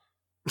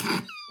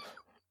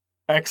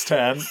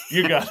 X10,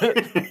 you got it.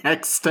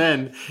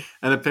 X10.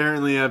 And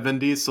apparently Vin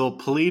Diesel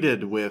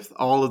pleaded with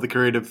all of the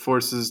creative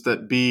forces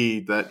that be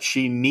that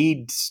she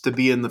needs to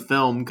be in the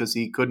film because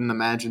he couldn't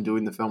imagine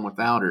doing the film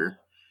without her.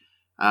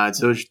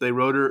 So they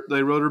wrote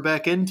her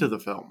back into the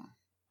film.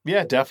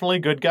 Yeah, definitely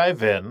good guy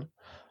Vin.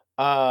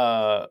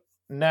 Now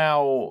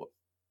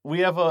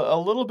we have a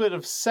little bit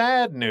of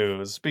sad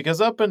news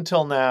because up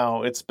until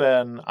now it's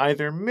been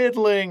either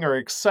middling or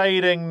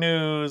exciting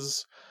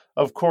news.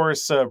 Of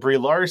course, Brie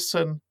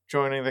Larson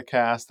joining the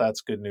cast,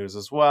 that's good news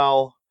as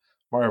well.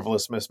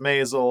 Marvelous Miss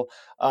Maisel.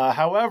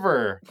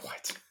 However,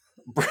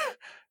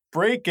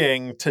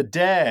 breaking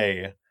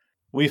today,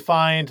 we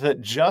find that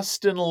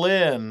Justin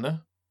Lin,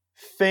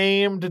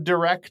 famed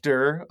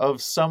director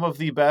of some of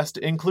the best,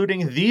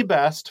 including the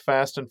best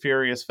Fast and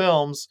Furious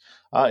films,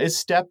 is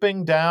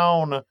stepping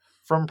down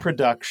from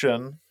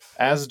production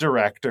as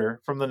director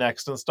from the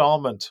next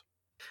installment.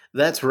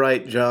 That's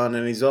right, John,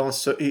 and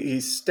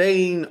he's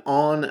staying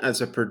on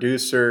as a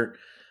producer,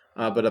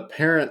 but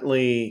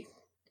apparently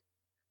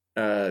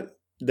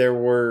there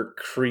were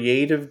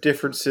creative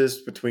differences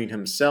between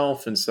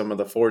himself and some of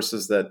the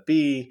forces that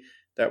be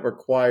that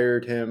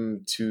required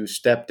him to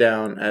step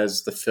down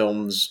as the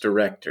film's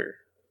director.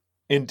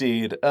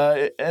 Indeed.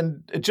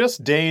 And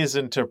just days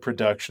into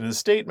production, his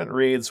statement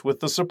reads, "With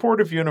the support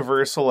of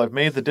Universal, I've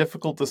made the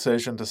difficult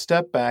decision to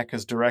step back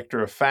as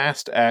director of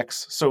Fast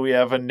X," so we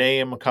have a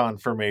name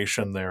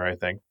confirmation there, I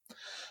think.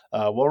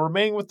 While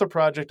remaining with the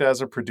project as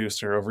a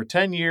producer, over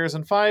 10 years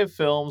and 5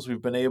 films,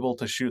 we've been able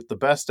to shoot the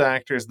best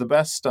actors, the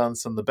best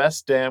stunts, and the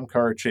best damn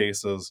car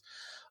chases.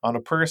 On a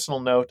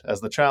personal note,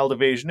 as the child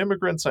of Asian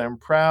immigrants, I am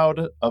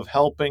proud of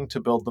helping to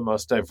build the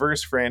most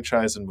diverse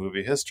franchise in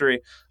movie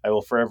history. I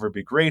will forever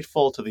be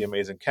grateful to the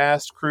amazing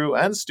cast, crew,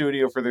 and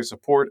studio for their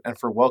support and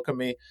for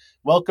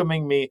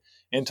welcoming me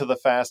into the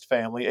Fast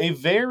family. A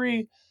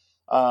very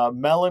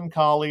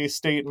melancholy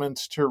statement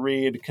to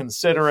read,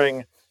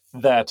 considering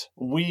that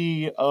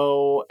we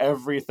owe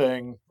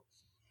everything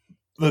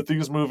that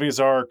these movies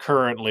are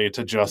currently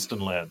to Justin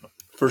Lin.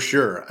 For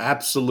sure,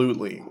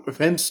 absolutely. With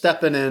him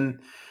stepping in,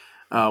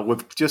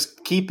 with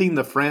just keeping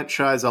the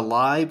franchise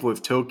alive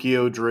with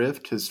Tokyo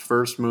Drift, his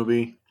first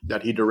movie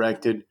that he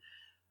directed,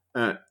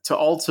 to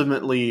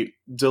ultimately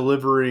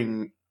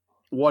delivering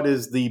what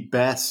is the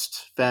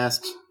best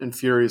Fast and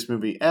Furious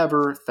movie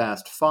ever,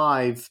 Fast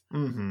 5.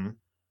 Mm-hmm.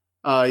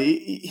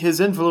 His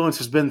influence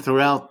has been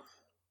throughout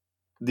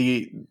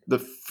the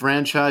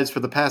franchise for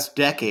the past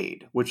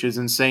decade, which is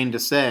insane to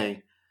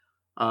say.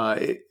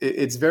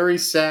 It's very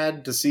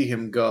sad to see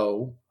him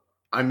go.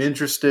 I'm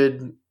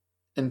interested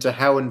into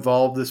how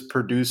involved this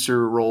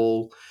producer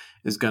role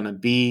is going to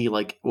be.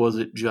 Like, was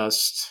it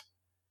just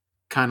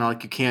kind of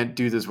like, you can't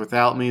do this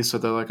without me? So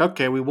they're like,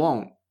 okay, we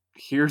won't.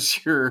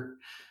 Here's your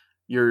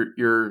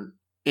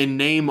in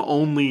name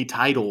only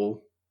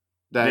title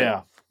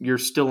that you're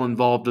still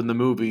involved in the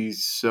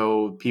movies,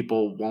 so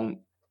people won't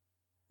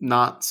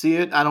not see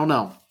it. I don't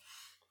know.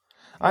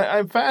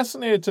 I'm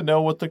fascinated to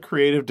know what the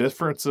creative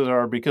differences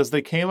are because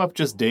they came up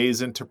just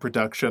days into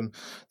production.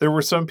 There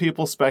were some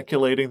people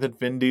speculating that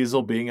Vin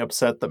Diesel being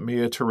upset that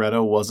Mia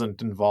Toretto wasn't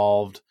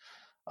involved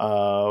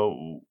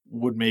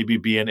would maybe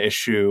be an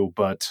issue,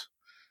 but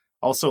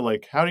also,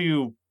 like, how do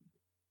you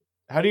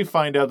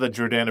find out that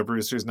Jordana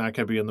Brewster's not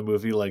going to be in the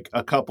movie like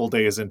a couple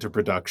days into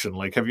production?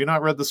 Like, have you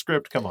not read the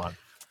script? Come on.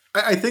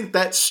 I think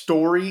that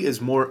story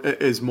is more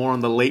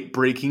on the late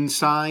breaking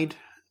side.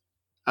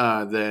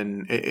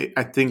 Then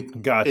I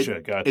think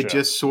gotcha. It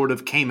just sort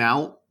of came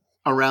out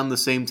around the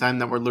same time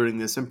that we're learning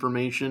this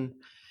information.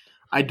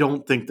 I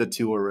don't think the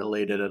two are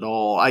related at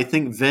all. I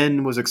think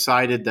Vin was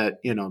excited that,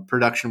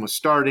 production was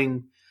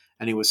starting,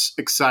 and he was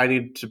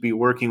excited to be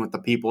working with the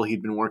people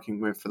he'd been working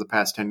with for the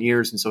past 10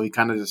 years. And so he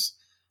kind of just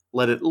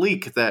let it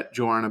leak that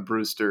Jordana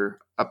Brewster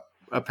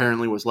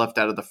apparently was left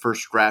out of the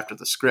first draft of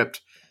the script.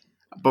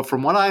 But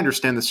from what I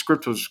understand, the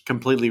script was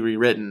completely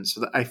rewritten.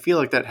 So I feel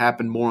like that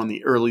happened more in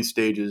the early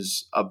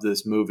stages of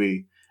this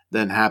movie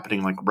than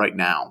happening like right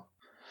now.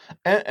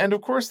 And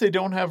of course, they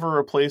don't have a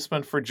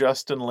replacement for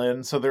Justin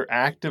Lin, so they're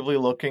actively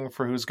looking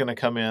for who's going to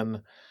come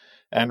in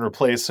and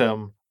replace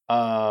him.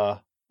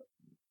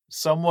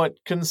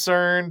 Somewhat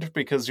concerned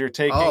because you're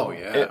taking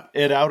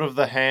it out of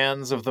the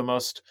hands of the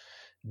most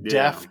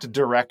deft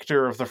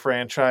director of the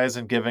franchise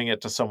and giving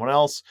it to someone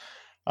else.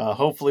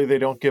 Hopefully they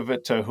don't give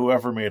it to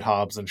whoever made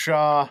Hobbs and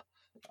Shaw.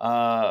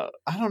 I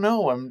don't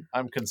know.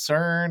 I'm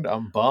concerned.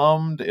 I'm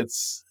bummed.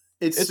 It's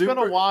It's been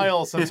a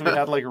while since we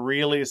had like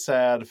really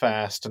sad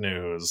Fast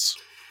news.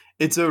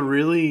 It's a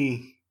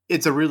really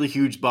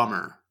huge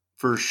bummer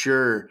for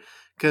sure,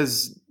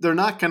 because they're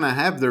not going to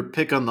have their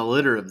pick on the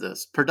litter of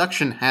this.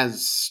 Production had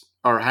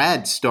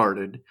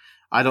started.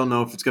 I don't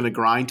know if it's going to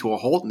grind to a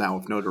halt now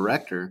with no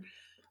director,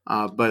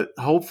 but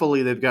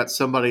hopefully they've got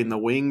somebody in the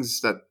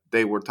wings that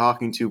they were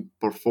talking to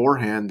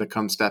beforehand to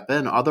come step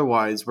in.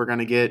 Otherwise, we're going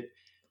to get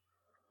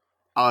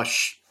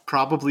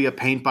probably a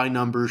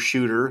paint-by-numbers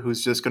shooter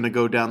who's just going to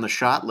go down the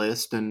shot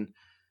list and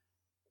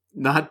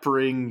not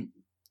bring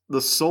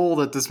the soul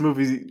that this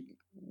movie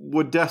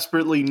would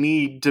desperately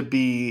need to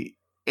be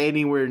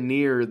anywhere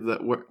near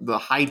the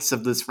heights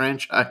of this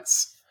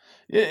franchise.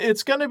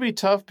 It's going to be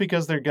tough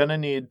because they're going to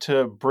need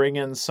to bring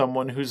in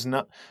someone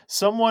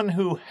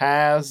who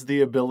has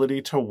the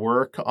ability to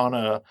work on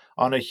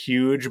a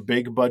huge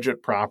big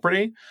budget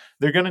property.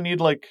 They're going to need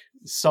like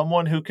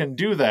someone who can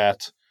do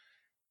that,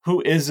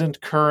 who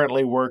isn't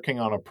currently working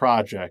on a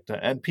project.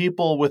 And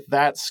people with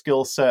that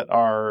skill set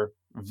are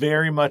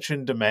very much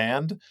in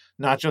demand,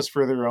 not just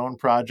for their own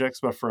projects,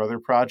 but for other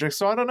projects.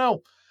 So I don't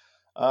know.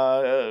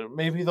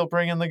 Maybe they'll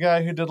bring in the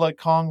guy who did like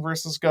Kong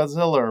versus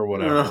Godzilla or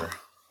whatever.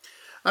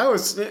 I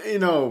was,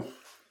 in all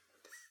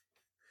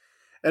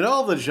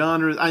the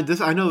genres, I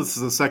know this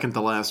is the second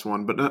to last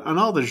one, but in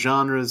all the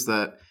genres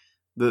that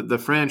the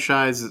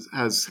franchise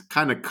has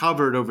kind of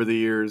covered over the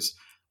years,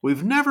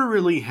 we've never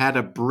really had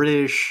a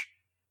British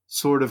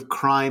sort of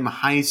crime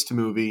heist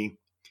movie.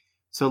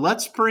 So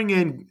let's bring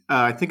in,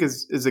 I think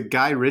is it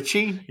Guy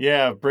Ritchie?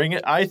 Yeah, bring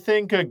it. I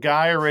think a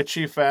Guy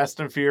Ritchie Fast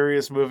and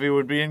Furious movie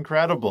would be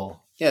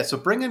incredible. Yeah, so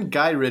bring in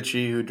Guy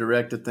Ritchie, who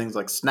directed things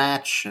like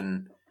Snatch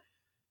and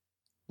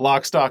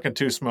Lock, Stock, and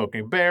Two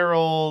Smoking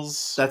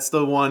Barrels. That's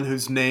the one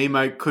whose name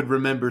I could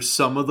remember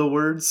some of the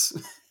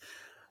words.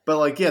 But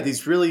like, yeah,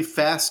 these really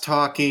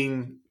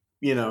fast-talking,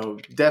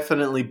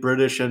 definitely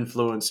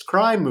British-influenced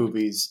crime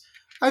movies.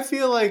 I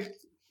feel like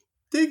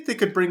they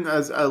could bring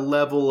a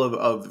level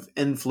of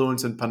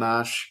influence and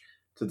panache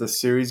to the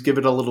series, give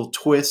it a little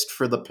twist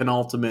for the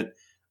penultimate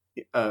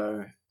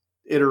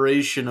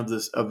iteration of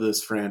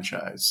this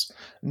franchise.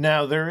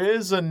 Now, there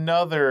is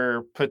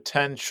another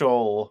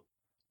potential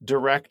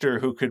director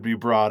who could be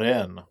brought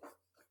in.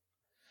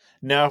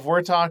 Now, if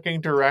we're talking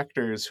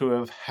directors who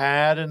have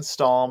had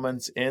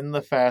installments in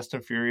the Fast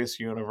and Furious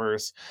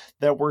universe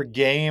that were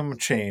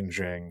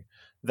game-changing,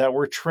 that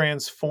were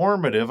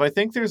transformative, I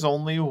think there's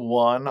only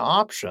one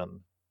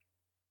option.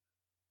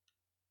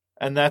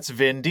 And that's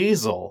Vin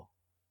Diesel.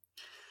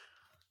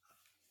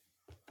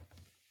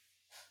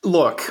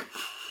 Look.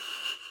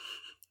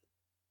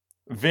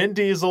 Vin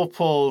Diesel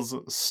pulls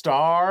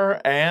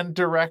star and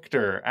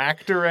director,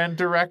 actor and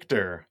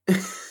director.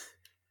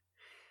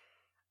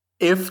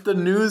 If the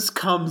news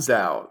comes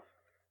out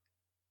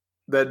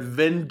that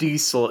Vin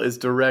Diesel is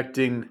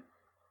directing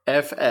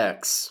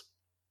FX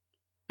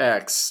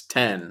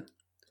X10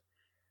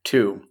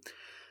 2,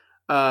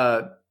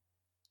 I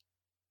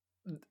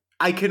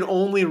can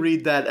only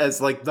read that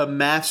as like the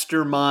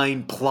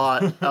mastermind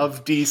plot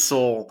of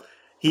Diesel.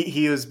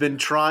 He has been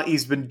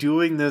he's been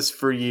doing this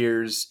for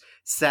years,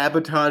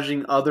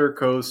 sabotaging other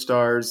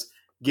co-stars,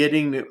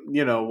 getting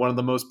one of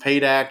the most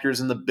paid actors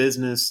in the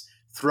business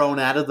thrown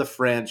out of the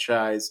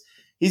franchise.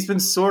 He's been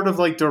sort of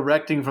like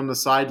directing from the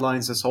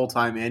sidelines this whole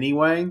time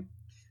anyway.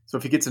 So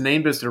if he gets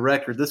named as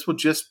director, this will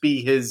just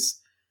be his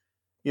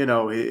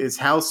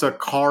House of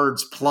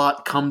Cards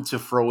plot come to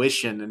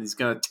fruition, and he's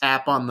going to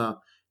tap on the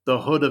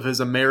hood of his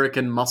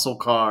American muscle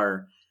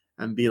car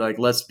and be like,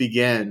 let's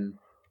begin.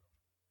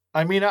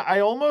 I mean, I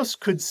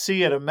almost could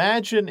see it.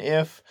 Imagine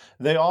if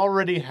they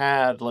already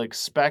had like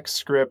spec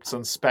scripts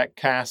and spec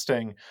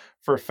casting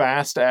for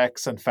Fast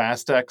X and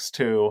Fast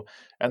X2,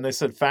 and they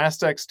said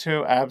Fast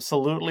X2,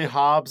 absolutely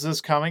Hobbs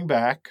is coming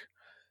back,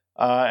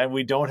 and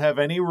we don't have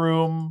any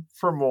room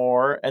for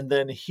more. And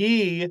then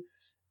he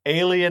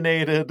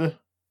alienated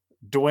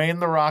Dwayne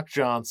 "The Rock"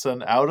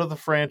 Johnson out of the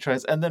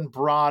franchise, and then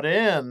brought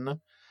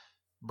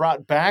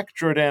back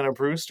Jordana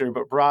Brewster,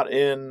 but brought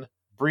in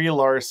Brie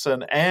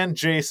Larson and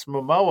Jace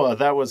Momoa.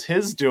 That was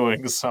his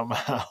doing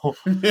somehow.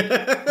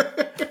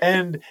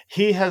 And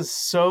he has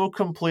so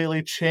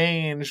completely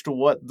changed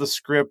what the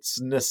scripts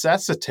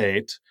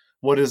necessitate,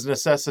 what is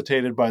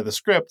necessitated by the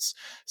scripts.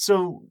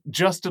 So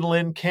Justin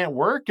Lin can't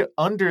work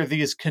under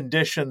these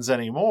conditions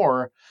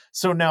anymore.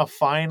 So now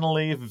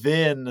finally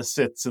Vin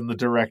sits in the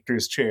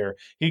director's chair.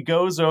 He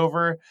goes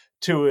over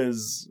to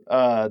his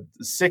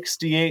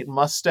 68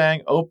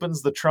 Mustang,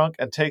 opens the trunk,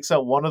 and takes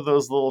out one of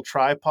those little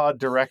tripod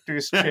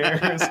director's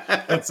chairs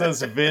that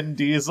says Vin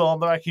Diesel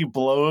on the back. He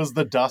blows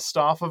the dust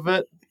off of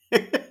it.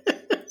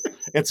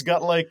 It's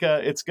got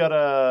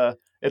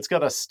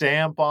a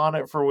stamp on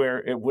it for where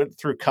it went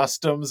through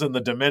customs in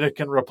the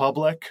Dominican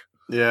Republic.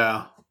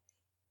 Yeah,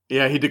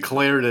 he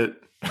declared it.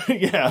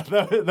 Yeah,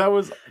 that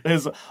was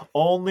his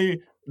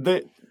only.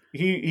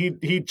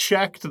 He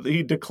checked.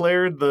 He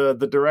declared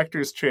the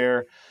director's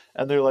chair.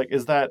 And they're like,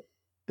 is that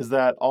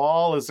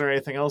all? Is there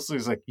anything else?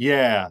 He's like,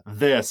 yeah,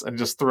 this, and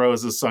just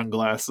throws his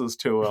sunglasses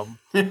to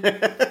him.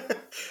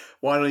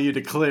 why don't you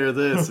declare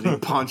this? And he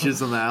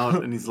punches him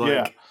out, and he's like,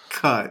 Yeah.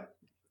 cut.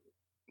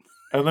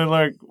 And they're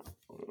like,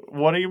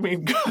 what do you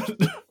mean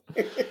cut?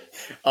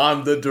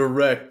 I'm the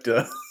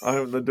director.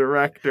 I'm the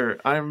director.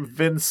 I'm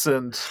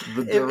Vincent,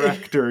 the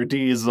director,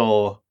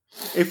 Diesel.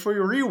 If we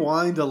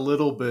rewind a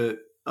little bit,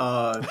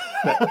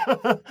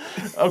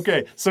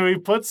 okay, so he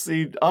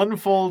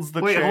unfolds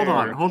the chair.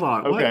 Wait, hold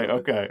on.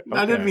 Okay.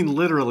 I didn't mean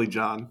literally,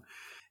 John.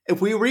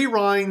 If we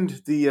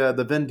rewind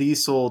the Vin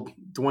Diesel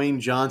Dwayne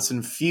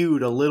Johnson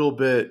feud a little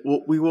bit,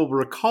 we will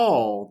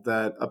recall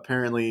that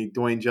apparently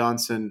Dwayne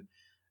Johnson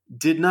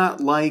did not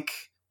like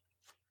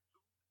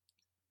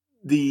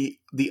the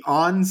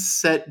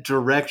on-set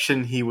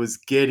direction he was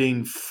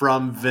getting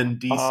from Vin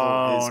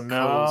Diesel, his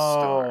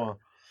co-star.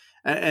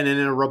 And in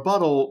a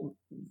rebuttal,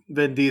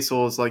 Vin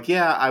Diesel was like,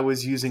 yeah, I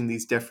was using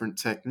these different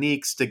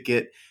techniques to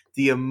get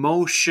the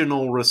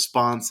emotional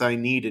response I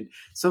needed.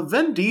 So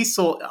Vin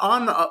Diesel,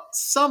 on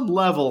some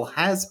level,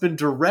 has been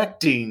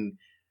directing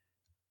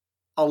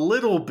a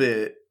little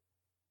bit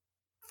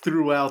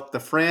throughout the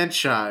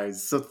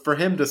franchise. So for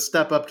him to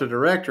step up to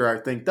director,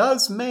 I think,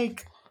 does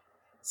make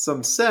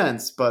some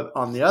sense. But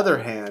on the other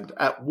hand,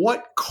 at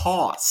what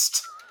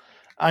cost?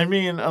 I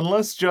mean,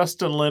 unless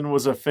Justin Lin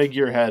was a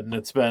figurehead and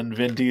it's been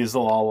Vin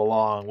Diesel all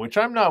along, which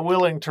I'm not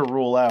willing to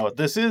rule out.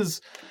 This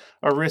is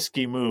a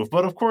risky move.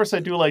 But of course, I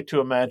do like to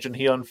imagine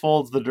he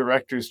unfolds the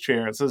director's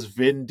chair and says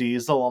Vin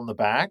Diesel on the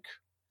back.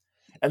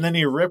 And then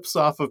he rips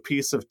off a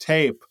piece of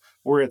tape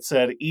where it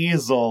said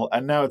easel,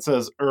 and now it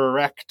says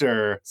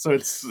erector. So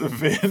it's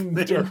Vin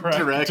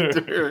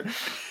director.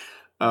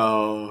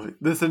 Oh,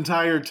 this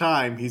entire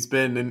time he's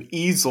been an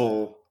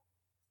easel.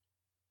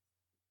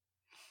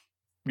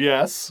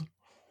 Yes.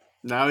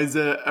 Now he's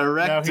a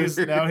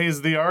erector. Now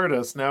he's the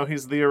artist. Now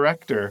he's the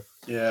erector.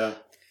 Yeah.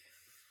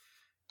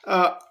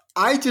 I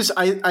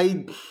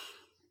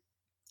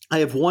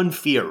have one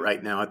fear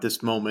right now at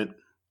this moment.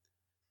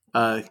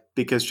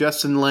 Because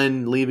Justin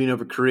Lin leaving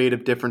over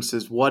creative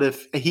differences. What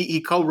if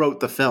he co-wrote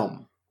the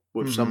film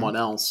with someone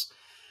else?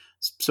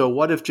 So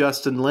what if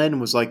Justin Lin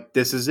was like,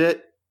 "This is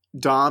it,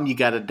 Dom, you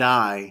got to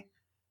die,"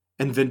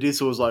 and Vin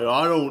Diesel was like,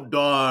 "I don't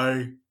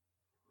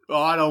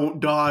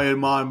die in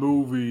my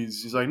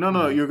movies." He's like,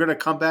 "No, you're gonna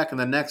come back in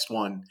the next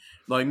one."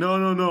 Like,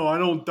 no, I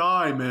don't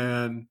die,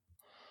 man.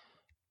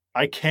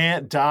 I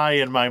can't die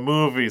in my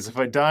movies. If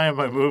I die in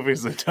my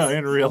movies, I die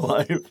in real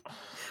life.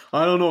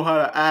 I don't know how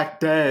to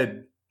act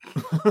dead.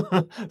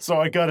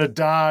 So I gotta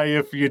die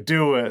if you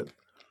do it.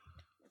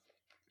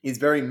 He's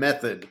very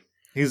method.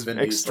 He's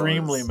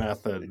extremely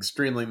method.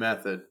 Extremely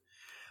method.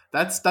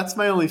 That's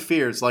my only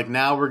fear. It's like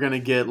now we're gonna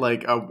get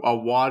like a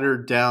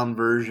watered down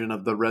version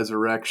of the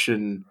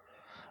resurrection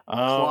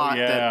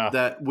plot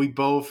that we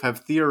both have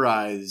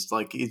theorized.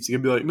 Like it's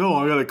gonna be like, no,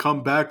 I gotta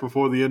come back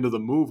before the end of the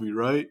movie,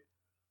 right?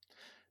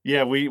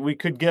 Yeah, we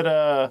could get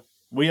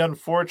we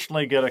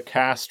unfortunately get a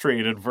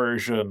castrated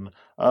version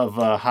of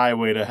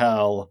Highway to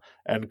Hell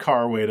and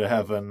Carway to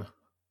Heaven.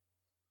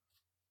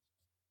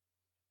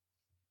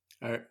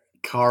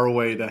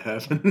 Carway to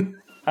Heaven.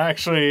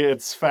 Actually,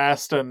 it's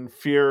Fast and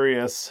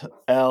Furious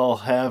L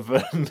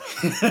Heaven.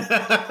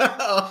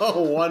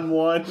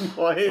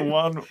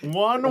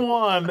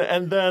 1-1,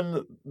 and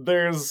then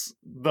there's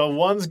the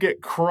ones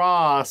get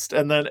crossed,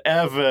 and then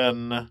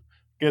Evan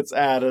gets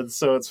added,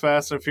 so it's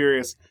Fast and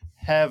Furious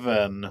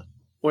Heaven.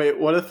 Wait,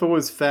 what if it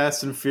was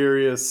Fast and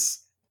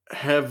Furious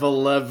Hev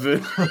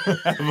 11?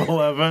 Hev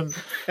 11.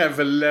 Hev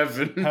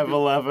 11. Hev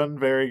 11,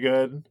 very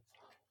good.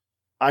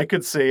 I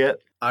could see it.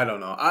 I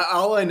don't know.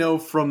 All I know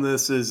from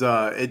this is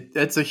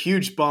it's a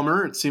huge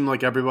bummer. It seemed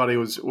like everybody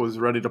was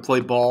ready to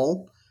play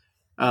ball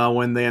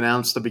when they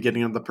announced the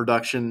beginning of the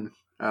production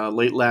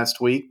late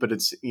last week. But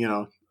it's,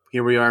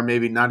 here we are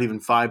maybe not even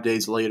 5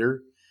 days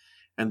later,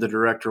 and the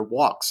director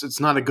walks. It's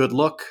not a good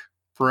look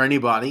for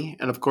anybody.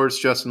 And of course,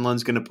 Justin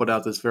Lin's going to put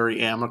out this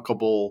very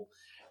amicable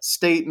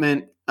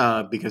statement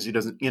because he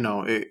doesn't,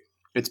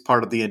 it's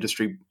part of the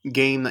industry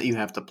game that you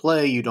have to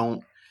play. You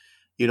don't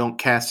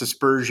cast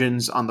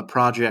aspersions on the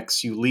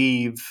projects you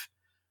leave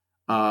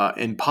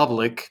in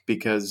public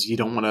because you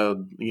don't want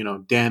to,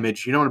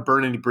 damage. You don't want to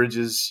burn any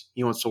bridges.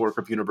 He wants to work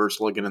with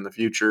Universal again in the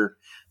future,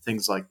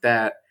 things like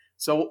that.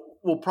 So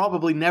we'll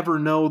probably never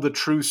know the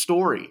true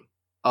story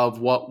of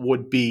what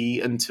would be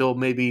until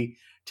maybe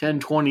 10,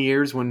 20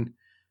 years when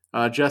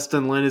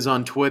Justin Lin is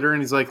on Twitter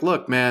and he's like,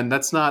 look, man,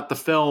 that's not the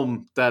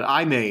film that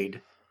I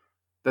made.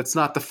 That's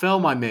not the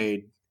film I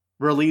made.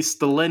 Release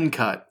the Lin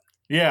cut.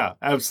 Yeah,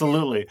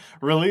 absolutely.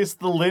 Release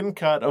the Lin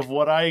cut of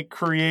what I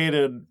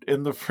created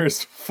in the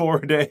first 4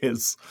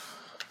 days.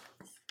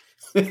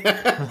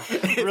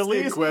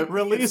 Release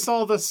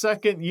all the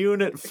second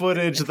unit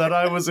footage that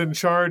I was in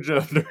charge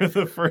of during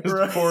the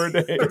first 4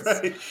 days.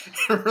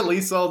 Right.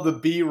 Release all the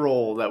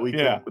B-roll that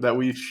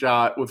we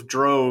shot with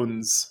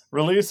drones.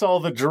 Release all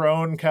the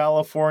drone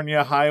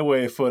California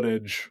highway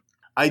footage.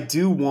 I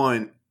do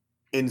want,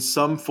 in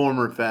some form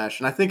or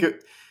fashion, I think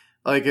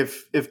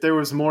if there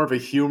was more of a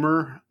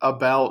humor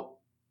about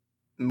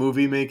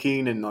movie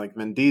making and like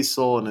Vin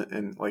Diesel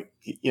and like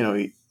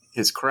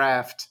his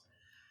craft,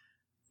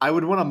 I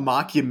would want a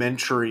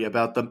mockumentary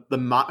about the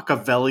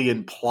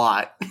Machiavellian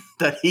plot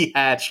that he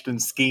hatched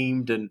and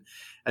schemed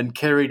and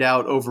carried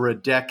out over a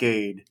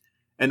decade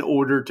in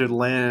order to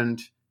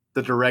land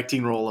the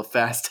directing role of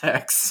Fast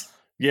X.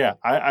 Yeah,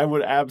 I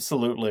would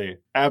absolutely.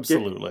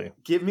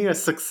 Give me a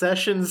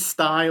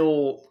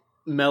Succession-style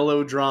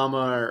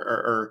melodrama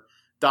or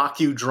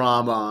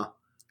docudrama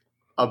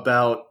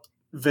about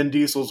Vin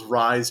Diesel's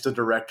rise to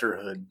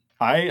directorhood.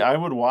 I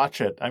would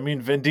watch it. I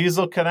mean, Vin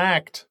Diesel can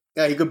act.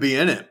 Yeah, he could be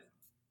in it.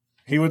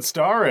 He would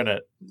star in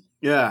it.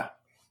 Yeah,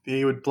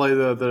 he would play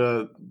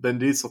the Vin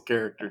Diesel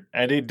character.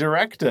 And he'd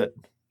direct it.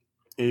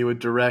 He would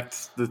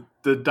direct the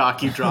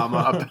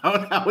docudrama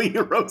about how he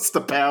rose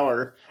to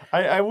power.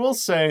 I will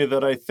say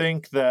that I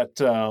think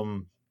that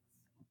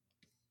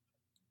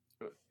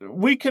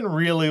we can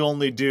really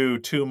only do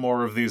 2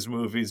 more of these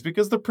movies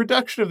because the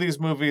production of these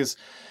movies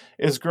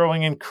is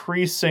growing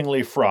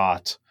increasingly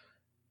fraught.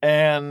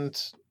 And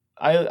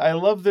I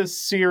love this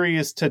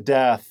series to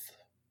death,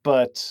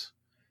 but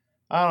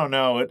I don't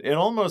know. It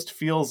almost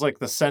feels like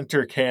the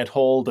center can't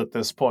hold at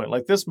this point.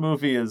 Like, this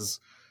movie is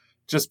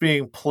just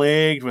being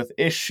plagued with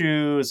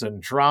issues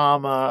and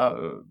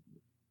drama.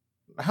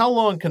 How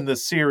long can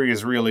this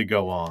series really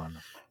go on?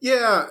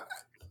 Yeah,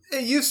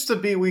 it used to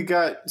be we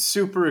got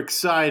super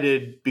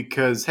excited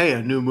because, hey,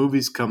 a new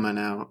movie's coming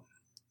out.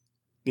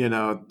 You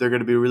know, they're going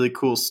to be really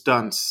cool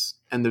stunts,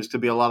 and there's going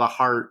to be a lot of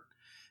heart.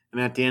 And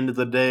at the end of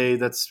the day,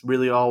 that's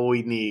really all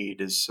we need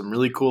is some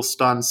really cool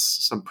stunts,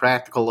 some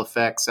practical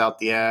effects out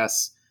the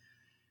ass,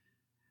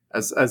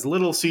 as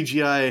little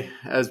CGI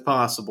as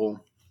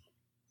possible.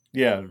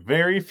 Yeah,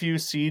 very few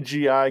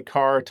CGI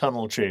car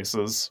tunnel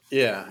chases.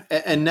 Yeah,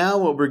 and now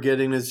what we're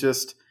getting is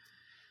just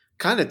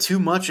kind of too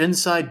much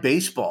inside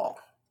baseball.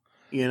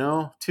 You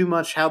know, too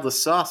much how the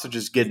sausage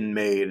is getting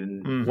made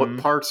and what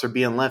parts are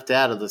being left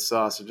out of the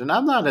sausage. And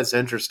I'm not as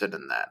interested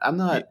in that. I'm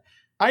not...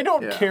 I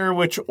don't care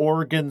which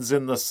organs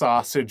in the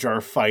sausage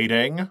are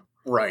fighting.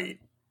 Right.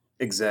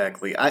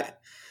 Exactly. I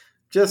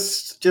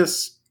just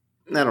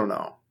I don't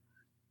know.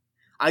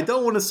 I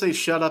don't want to say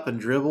shut up and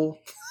dribble.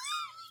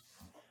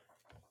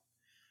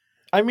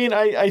 I mean,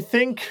 I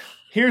think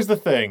here's the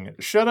thing.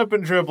 Shut up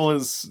and dribble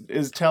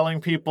is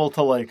telling people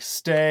to like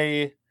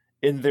stay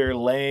in their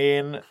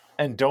lane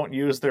and don't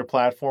use their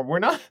platform. We're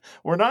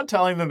not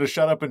telling them to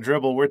shut up and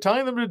dribble. We're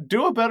telling them to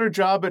do a better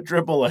job at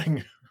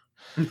dribbling.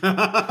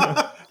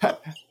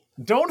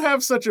 Don't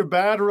have such a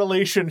bad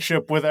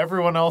relationship with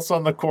everyone else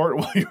on the court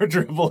while you're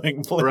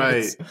dribbling, please.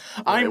 Right.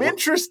 I'm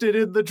interested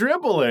in the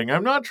dribbling.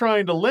 I'm not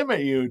trying to limit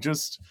you.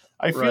 Just,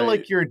 I feel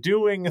like you're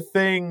doing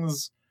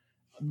things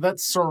that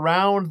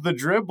surround the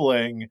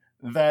dribbling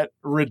that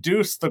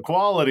reduce the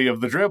quality of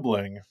the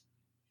dribbling.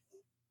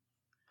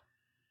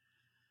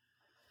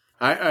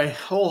 I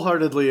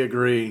wholeheartedly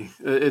agree.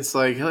 It's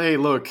like, hey,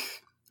 look,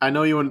 I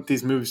know you want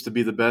these movies to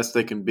be the best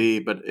they can be,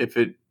 but if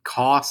it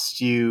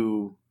costs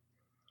you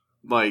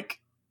like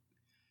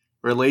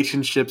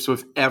relationships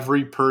with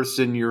every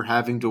person you're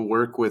having to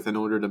work with in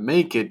order to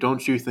make it,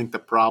 don't you think the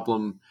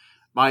problem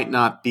might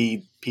not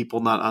be people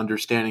not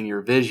understanding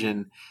your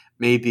vision?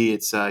 Maybe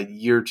it's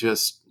you're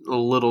just a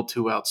little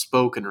too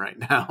outspoken right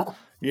now.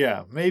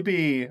 Yeah,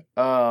 maybe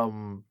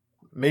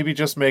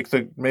just make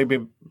the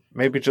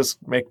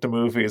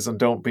movies and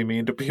don't be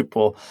mean to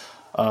people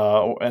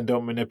and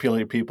don't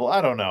manipulate people.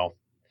 I don't know.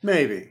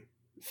 Maybe.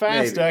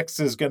 Fast X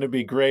is going to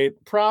be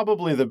great.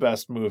 Probably the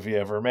best movie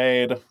ever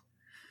made.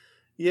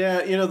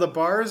 Yeah, you know, the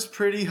bar is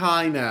pretty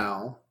high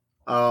now.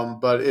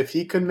 But if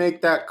he could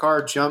make that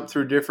car jump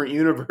through different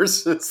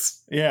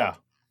universes. Yeah.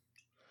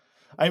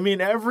 I mean,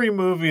 every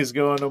movie is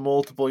going to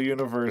multiple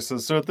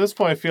universes. So at this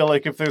point, I feel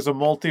like if there's a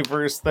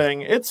multiverse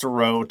thing, it's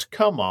rote.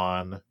 Come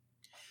on.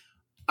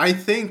 I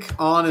think,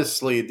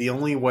 honestly, the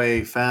only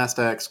way Fast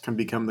X can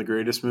become the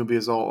greatest movie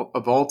of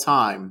all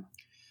time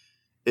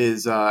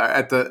is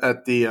at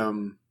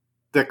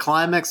the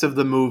climax of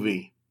the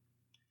movie.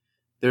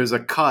 There's a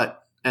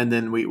cut, and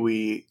then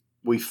we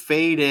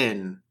fade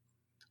in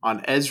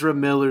on Ezra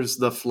Miller's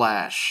The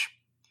Flash.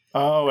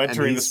 Oh,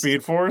 entering the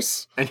Speed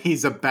Force? And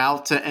he's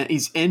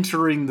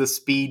entering the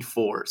Speed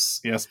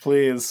Force. Yes,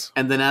 please.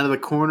 And then out of the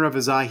corner of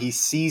his eye, he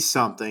sees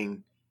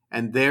something,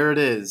 and there it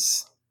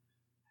is.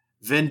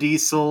 Vin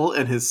Diesel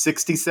and his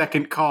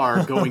 60-second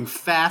car going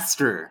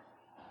faster.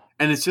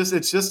 And it's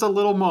just a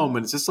little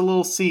moment. It's just a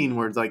little scene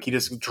where like he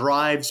just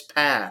drives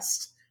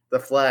past the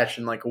Flash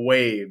and like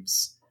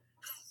waves.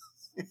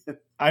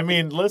 I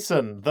mean,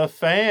 listen, the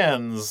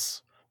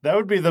fans, that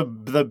would be the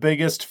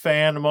biggest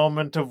fan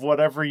moment of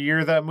whatever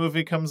year that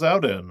movie comes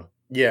out in.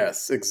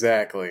 Yes,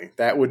 exactly.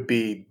 That would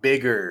be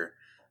bigger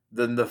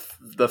than the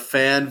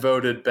fan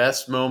voted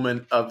best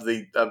moment of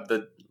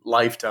the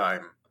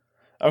lifetime.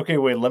 Okay,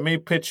 wait, let me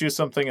pitch you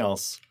something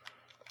else.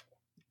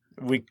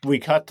 We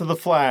cut to the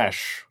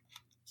Flash.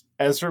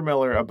 Ezra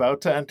Miller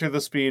about to enter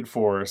the Speed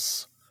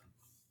Force.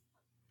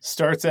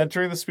 Starts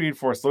entering the Speed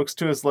Force, looks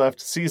to his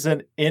left, sees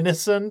an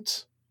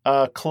innocent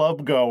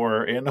club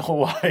goer in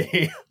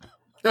Hawaii.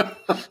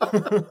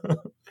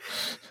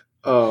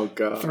 Oh,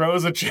 God.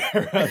 Throws a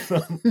chair at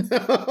them.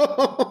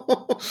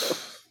 No.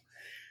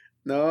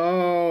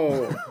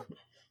 No.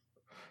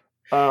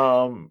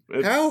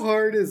 How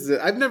hard is it?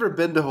 I've never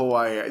been to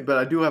Hawaii, but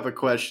I do have a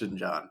question,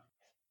 John.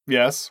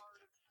 Yes.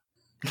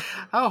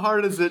 How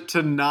hard is it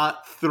to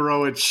not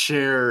throw a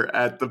chair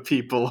at the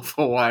people of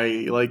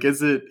Hawaii? Like,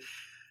 is it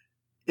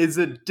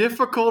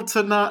difficult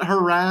to not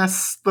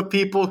harass the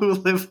people who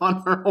live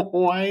on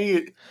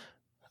Hawaii?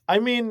 I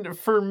mean,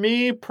 for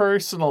me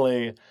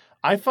personally,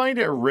 I find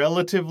it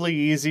relatively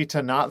easy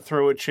to not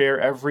throw a chair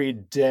every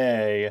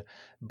day.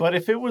 But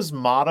if it was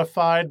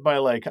modified by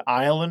like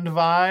island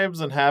vibes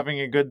and having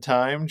a good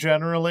time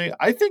generally,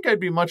 I think I'd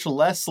be much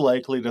less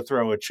likely to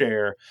throw a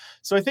chair.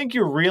 So I think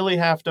you really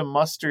have to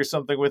muster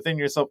something within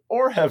yourself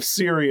or have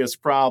serious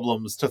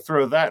problems to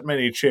throw that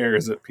many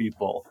chairs at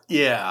people.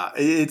 Yeah,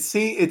 it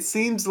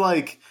seems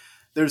like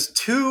there's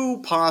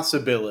two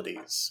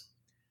possibilities.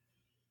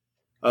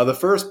 The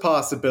first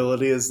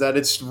possibility is that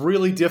it's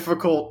really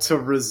difficult to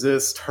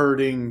resist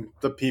hurting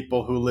the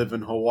people who live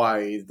in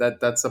Hawaii.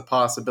 That's a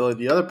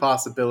possibility. The other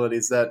possibility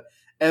is that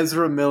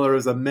Ezra Miller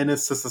is a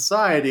menace to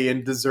society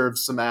and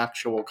deserves some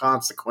actual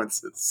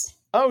consequences.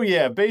 Oh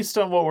yeah, based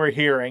on what we're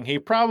hearing, he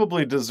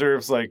probably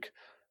deserves I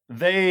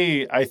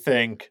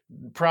think,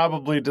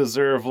 probably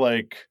deserve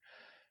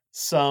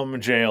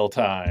some jail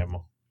time.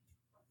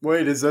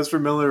 Wait, is Ezra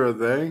Miller a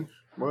they?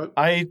 What?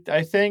 I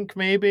think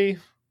maybe.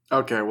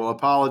 Okay, well,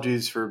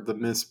 apologies for the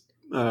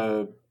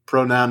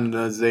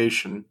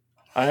mispronunciation.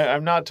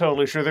 I'm not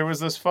totally sure. There was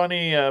this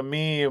funny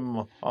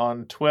meme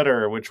on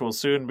Twitter, which will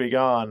soon be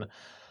gone.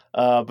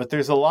 But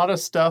there's a lot of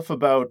stuff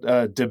about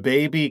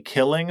DaBaby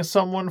killing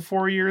someone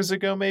 4 years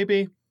ago,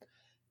 maybe.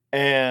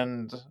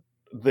 And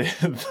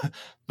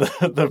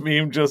the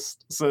meme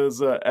just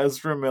says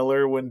Ezra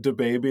Miller when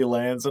DaBaby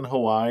lands in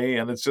Hawaii,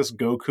 and it's just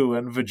Goku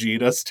and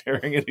Vegeta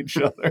staring at each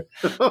other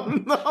Oh,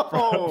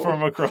 no.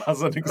 from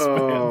across an expanse.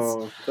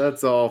 Oh,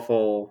 that's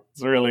awful.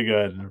 It's really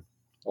good.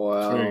 Wow.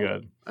 It's very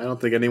good. I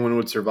don't think anyone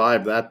would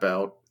survive that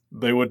bout.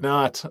 They would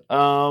not.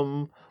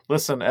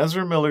 Listen,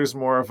 Ezra Miller's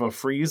more of a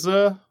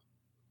Frieza.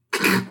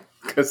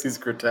 Because he's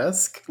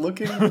grotesque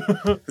looking?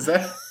 Is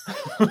that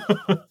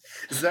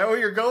what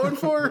you're going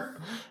for?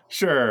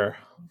 Sure.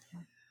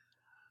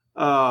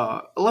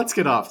 Let's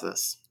get off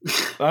this.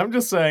 I'm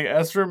just saying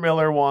Ezra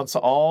Miller wants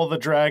all the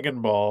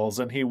Dragon Balls,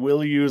 and he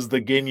will use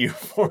the Ginyu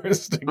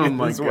Force to get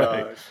his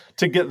way.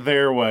 To get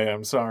their way,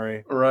 I'm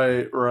sorry.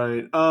 Right.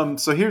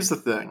 So here's the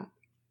thing.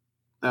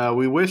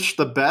 We wish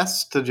the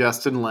best to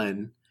Justin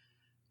Lin.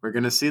 We're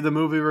going to see the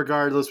movie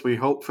regardless. We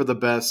hope for the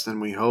best,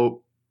 and we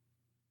hope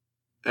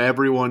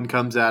everyone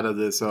comes out of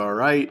this all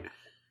right.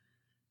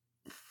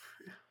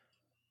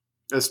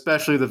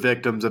 Especially the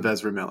victims of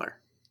Ezra Miller.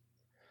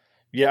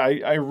 Yeah,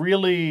 I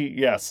really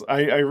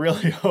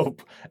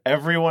hope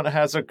everyone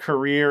has a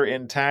career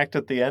intact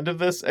at the end of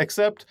this,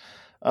 except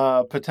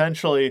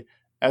potentially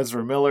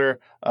Ezra Miller,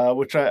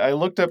 which I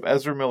looked up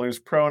Ezra Miller's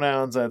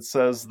pronouns, and it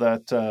says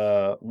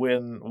that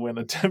when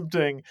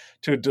attempting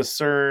to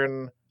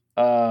discern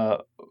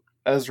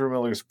Ezra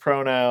Miller's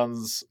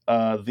pronouns,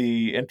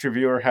 the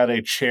interviewer had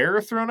a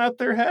chair thrown at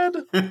their head.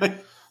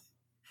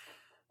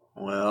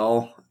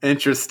 Well,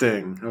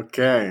 interesting.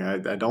 Okay, I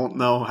don't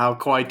know how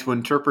quite to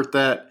interpret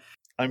that.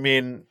 I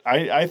mean,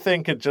 I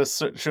think it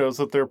just shows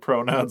that their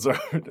pronouns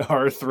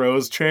are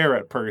throws chair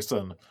at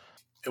person.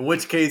 In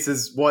which case,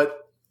 is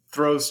what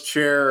throws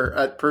chair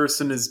at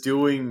person is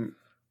doing,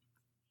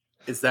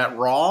 is that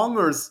wrong?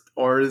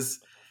 Or is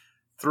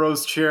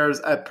throws chairs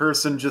at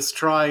person just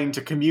trying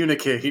to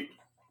communicate?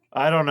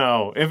 I don't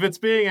know. If it's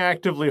being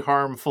actively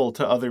harmful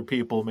to other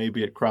people,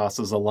 maybe it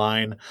crosses a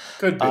line.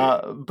 Could be.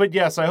 But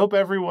yes, I hope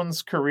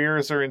everyone's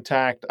careers are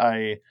intact.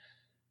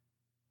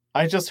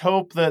 I just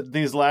hope that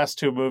these last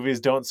two movies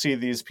don't see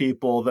these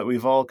people that we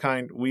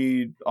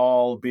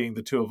all being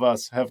the two of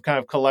us, have kind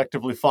of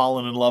collectively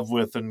fallen in love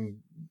with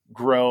and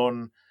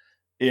grown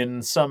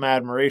in some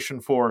admiration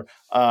for.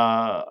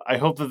 I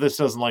hope that this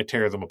doesn't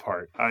tear them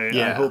apart.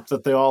 I hope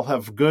that they all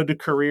have good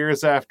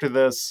careers after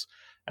this,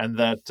 and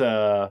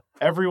that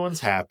everyone's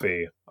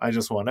happy. I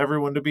just want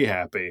everyone to be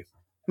happy.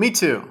 Me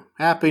too.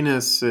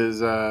 Happiness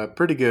is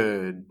pretty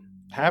good.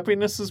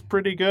 Happiness is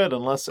pretty good,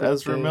 unless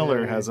Ezra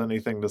Miller has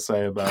anything to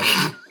say about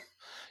it.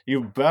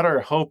 You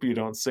better hope you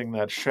don't sing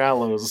that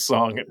Shallows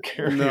song at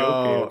karaoke.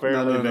 No,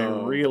 Apparently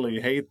no. They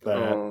really hate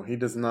that. Oh, he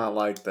does not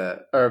like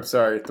that. Or, I'm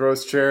sorry,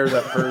 throws chair,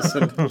 that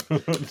person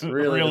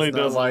really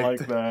doesn't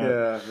like that.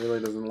 Yeah, really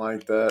doesn't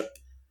like that.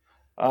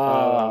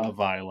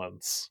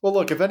 Violence. Well,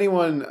 look, if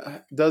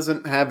anyone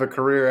doesn't have a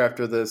career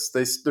after this,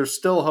 there's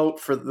still hope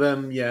for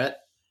them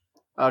yet.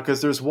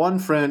 Because there's one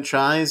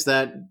franchise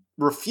that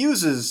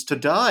refuses to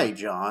die,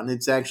 John.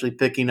 It's actually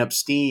picking up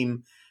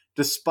steam,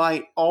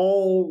 despite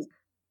all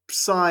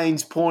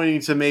signs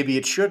pointing to maybe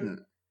it shouldn't.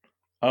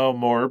 Oh,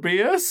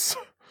 Morbius?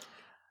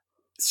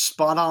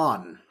 Spot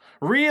on.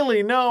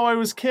 Really? No, I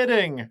was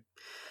kidding.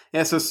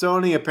 Yeah, so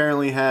Sony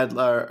apparently had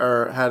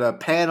a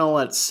panel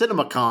at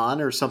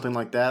CinemaCon or something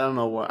like that. I don't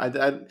know what. I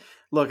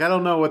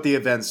don't know what the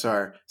events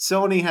are.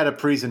 Sony had a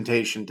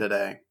presentation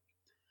today,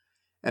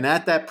 and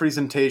at that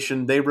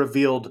presentation, they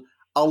revealed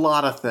a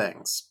lot of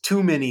things.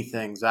 Too many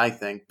things, I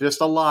think.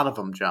 Just a lot of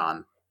them,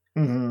 John.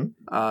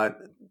 Mm-hmm.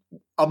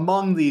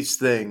 Among these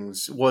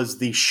things was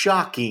the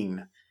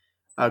shocking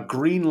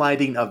green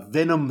lighting of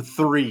Venom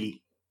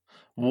 3.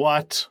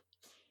 What?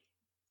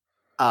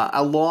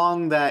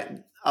 Along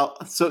that,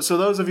 so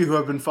those of you who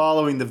have been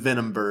following the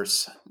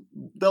Venomverse,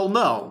 they'll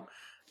know.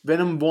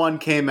 Venom 1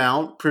 came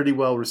out, pretty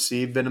well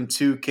received. Venom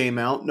 2 came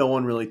out, no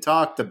one really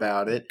talked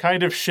about it.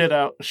 Kind of shit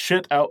out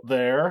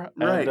there.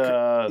 Right.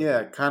 And,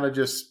 yeah, kind of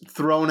just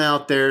thrown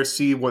out there,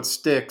 see what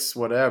sticks,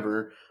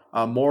 whatever.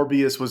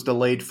 Morbius was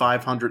delayed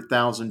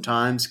 500,000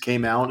 times,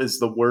 came out as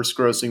the worst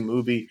grossing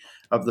movie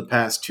of the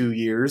past 2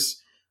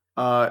 years.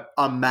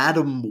 A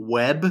Madam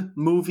Web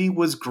movie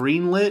was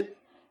greenlit.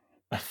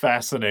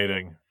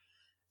 Fascinating.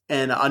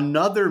 And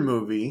another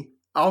movie,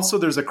 also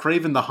there's a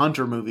Kraven the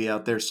Hunter movie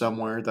out there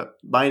somewhere that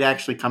might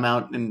actually come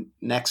out in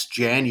next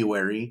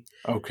January.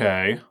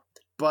 Okay.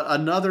 But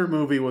another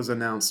movie was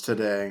announced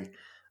today.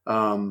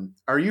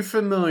 Are you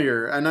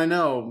familiar? And I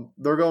know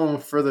they're going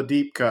for the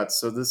deep cuts,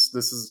 so this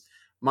is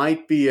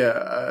might be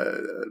a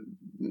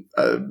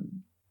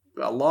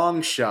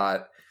long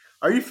shot.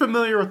 Are you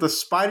familiar with the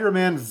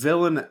Spider-Man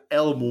villain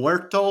El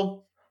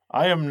Muerto?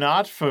 I am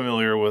not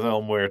familiar with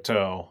El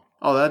Muerto.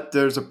 Oh,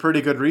 there's a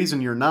pretty good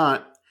reason you're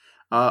not.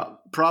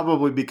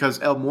 Probably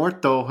because El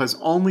Muerto has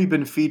only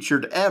been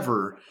featured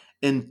ever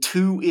in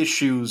 2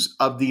 issues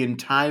of the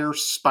entire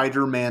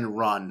Spider-Man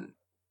run.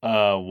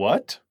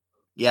 What?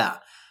 Yeah.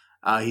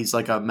 He's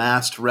like a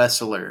masked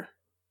wrestler.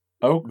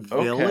 Oh,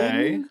 villain?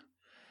 Okay.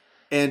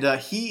 And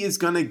he is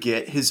going to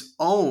get his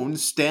own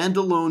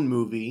standalone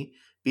movie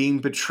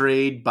being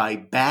portrayed by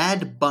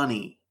Bad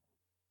Bunny.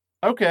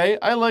 Okay,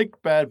 I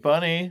like Bad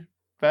Bunny.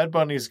 Bad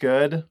Bunny's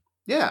good.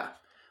 Yeah.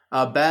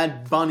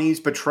 Bad Bunny's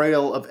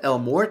portrayal of El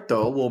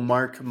Muerto will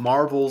mark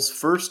Marvel's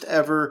first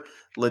ever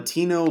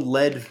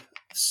Latino-led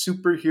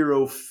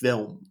superhero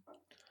film.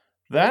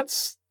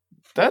 That's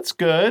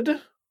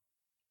good.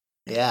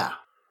 Yeah.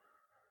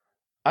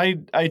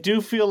 I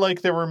do feel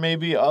like there were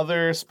maybe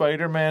other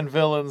Spider-Man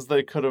villains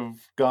they could have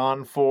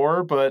gone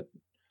for, but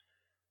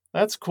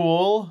that's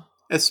cool.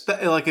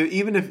 Like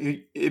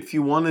even if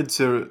you wanted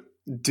to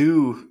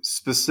do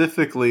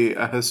specifically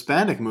a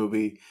Hispanic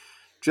movie,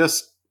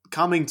 just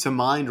coming to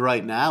mind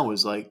right now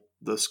is like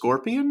the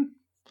Scorpion.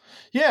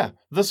 Yeah,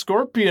 the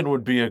Scorpion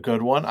would be a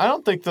good one. I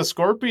don't think the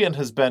Scorpion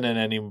has been in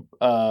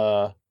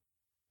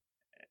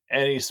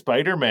any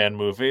Spider-Man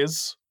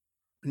movies.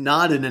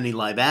 Not in any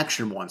live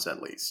action ones,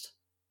 at least.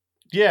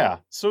 Yeah,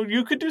 so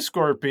you could do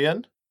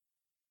Scorpion.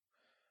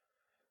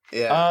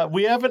 Yeah.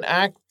 We haven't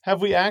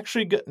have we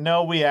actually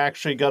got we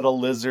actually got a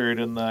lizard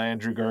in the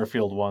Andrew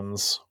Garfield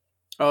ones.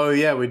 Oh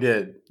yeah, we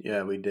did.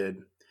 Yeah, we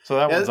did. So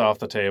that one's off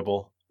the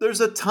table.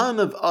 There's a ton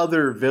of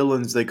other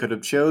villains they could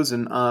have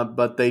chosen,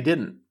 but they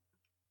didn't.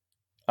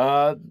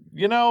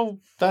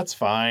 That's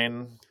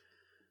fine.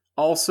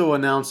 Also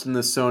announced in the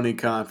Sony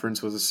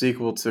conference was a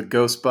sequel to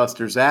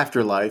Ghostbusters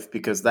Afterlife,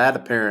 because that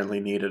apparently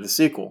needed a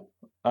sequel.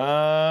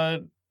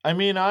 I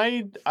mean,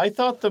 I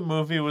thought the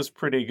movie was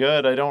pretty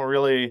good. I don't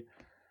really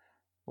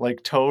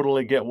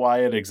totally get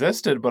why it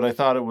existed, but I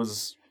thought it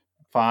was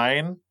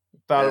fine.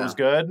 Thought it was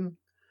good.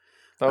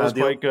 That was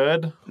quite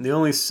good. The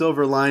only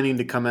silver lining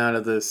to come out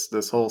of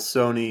this whole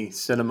Sony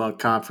Cinema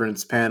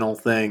conference panel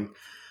thing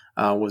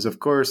was, of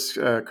course,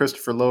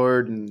 Christopher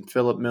Lord and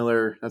Philip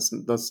Miller.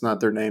 That's not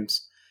their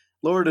names.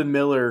 Lord and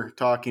Miller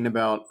talking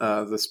about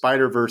the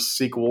Spider-Verse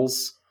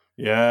sequels.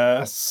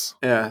 Yes.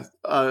 Yeah.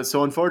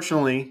 So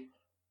unfortunately,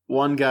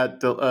 one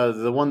got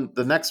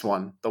the next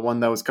one, the one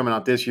that was coming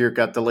out this year,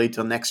 got delayed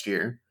till next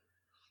year.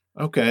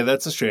 Okay,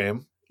 that's a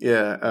shame.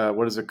 Yeah.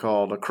 What is it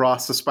called?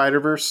 Across the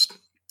Spider-Verse.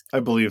 I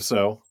believe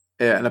so.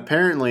 Yeah, and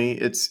apparently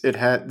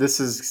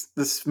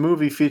this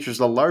movie features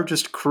the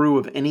largest crew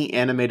of any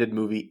animated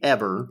movie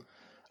ever.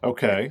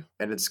 Okay.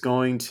 And it's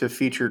going to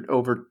feature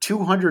over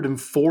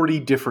 240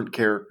 different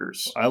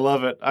characters. I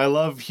love it. I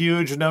love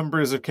huge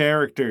numbers of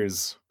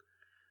characters.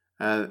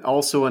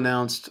 Also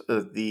announced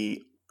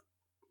the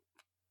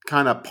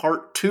kind of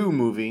part 2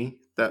 movie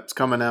that's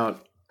coming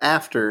out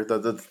after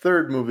the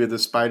third movie of the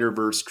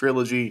Spider-Verse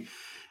trilogy.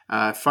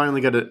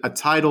 Finally got a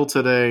title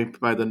today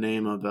by the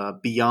name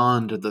of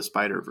Beyond the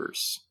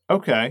Spider-Verse.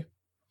 Okay.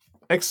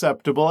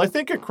 Acceptable. I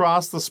think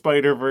Across the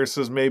Spider-Verse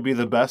is maybe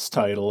the best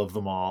title of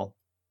them all.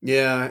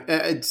 Yeah,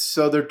 this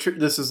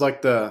is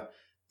like the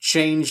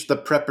change the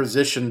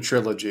preposition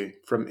trilogy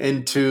from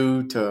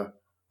into to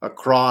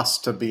across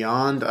to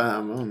beyond. I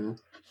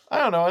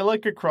don't know. I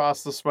like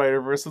Across the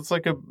Spider-Verse. It's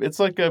like a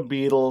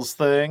Beatles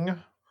thing.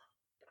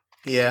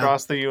 Yeah.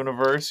 Across the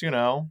universe,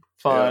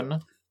 fun. Yeah.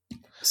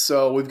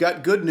 So we've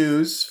got good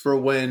news for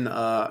when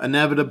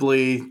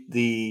inevitably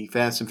the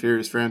Fast and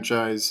Furious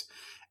franchise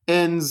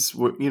ends.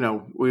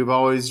 We've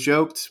always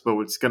joked, but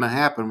it's going to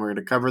happen. We're going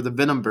to cover the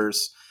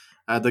Venomverse.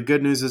 The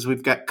good news is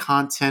we've got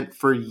content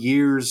for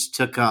years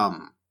to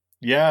come.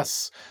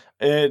 Yes.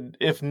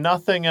 If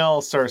nothing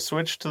else, our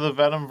switch to the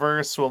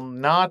Venomverse will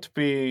not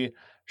be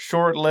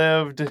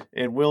short-lived.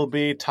 It will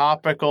be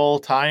topical,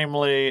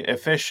 timely,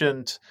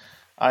 efficient.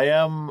 I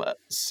am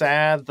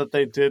sad that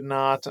they did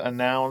not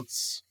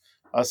announce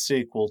a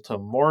sequel to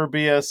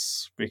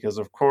Morbius, because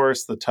of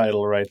course the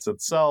title writes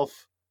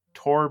itself.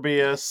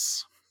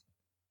 Torbius.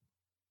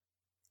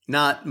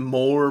 Not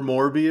more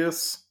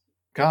Morbius.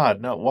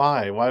 God, no,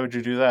 why? Why would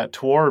you do that?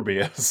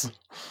 Torbius.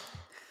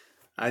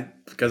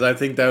 Because I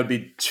think that would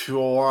be too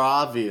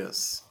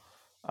obvious.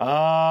 Oh,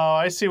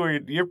 I see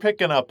where you're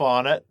picking up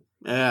on it.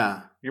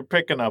 Yeah. You're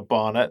picking up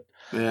on it.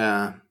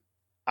 Yeah.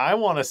 I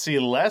want to see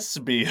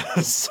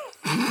lesbians.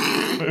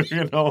 if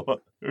you know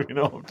what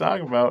I'm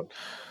talking about.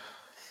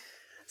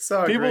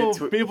 So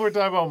People are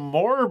talking about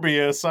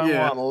Morbius. I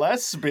want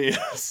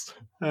lesbians.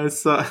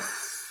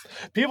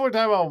 People are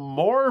talking about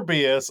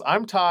Morbius.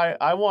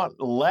 I want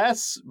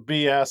less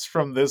BS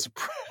from this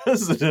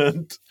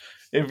president.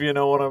 If you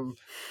know what I'm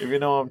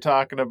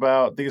talking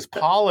about. These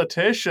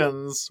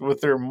politicians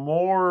with their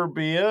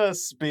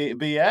Morbius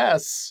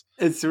BS.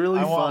 It's really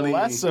funny. I want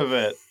less of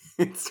it.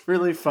 It's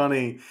really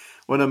funny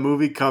when a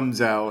movie comes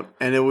out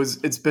and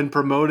it's been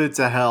promoted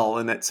to hell,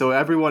 and so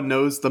everyone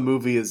knows the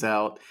movie is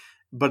out,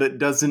 but it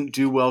doesn't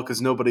do well because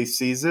nobody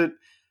sees it.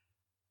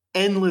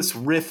 Endless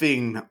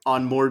riffing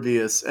on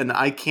Morbius, and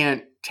I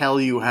can't tell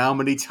you how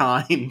many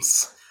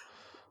times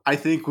I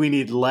think we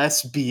need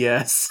less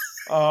BS.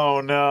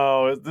 Oh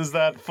no, is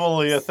that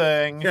fully a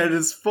thing? Yeah, it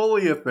is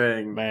fully a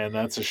thing. Man,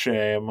 that's a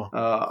shame.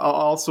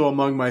 Also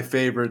among my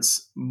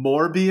favorites,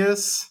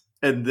 Morbius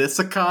and This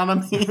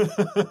Economy.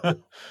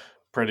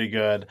 Pretty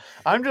good.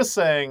 I'm just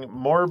saying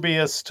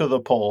Morbius to the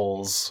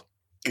polls.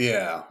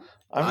 Yeah.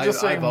 I'm just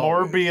saying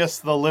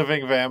Morbius the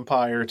living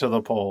vampire to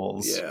the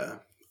polls. Yeah.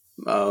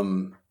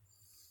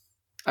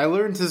 I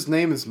learned his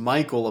name is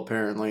Michael,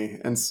 apparently,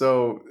 and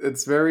so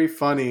it's very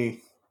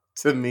funny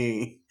to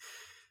me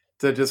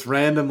to just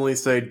randomly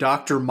say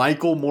Dr.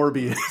 Michael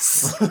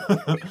Morbius.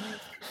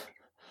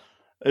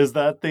 Is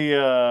that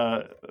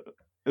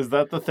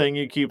the thing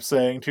you keep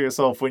saying to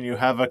yourself when you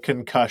have a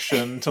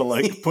concussion to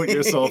like put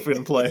yourself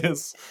in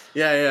place?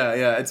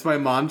 Yeah. It's my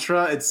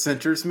mantra. It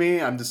centers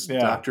me. I'm just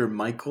Dr.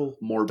 Michael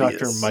Morbius.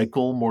 Dr.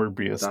 Michael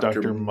Morbius.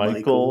 Dr.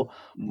 Michael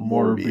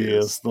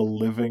Morbius, the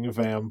living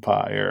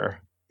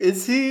vampire.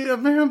 Is he a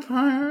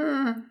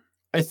vampire?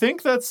 I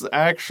think that's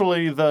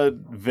actually the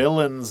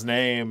villain's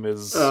name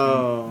is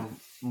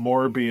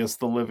Morbius,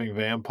 the living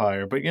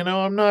vampire. But,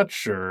 I'm not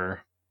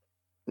sure.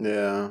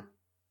 Yeah.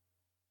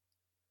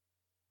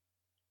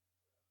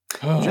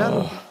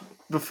 Jen,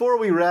 before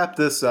we wrap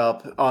this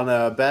up on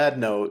a bad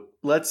note,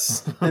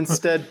 let's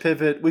instead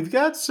pivot. We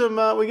got some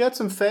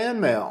fan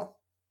mail.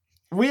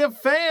 We have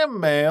fan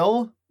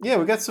mail? Yeah,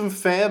 we got some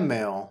fan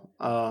mail.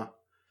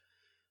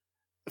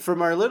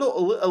 From our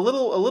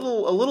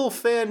little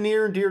fan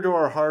near and dear to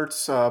our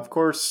hearts. Of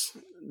course,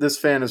 this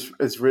fan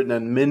is written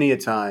in many a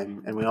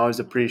time, and we always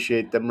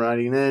appreciate them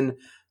writing in.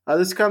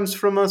 This comes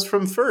from us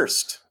from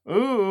First.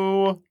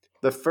 Ooh,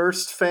 the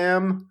First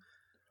fam.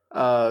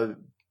 To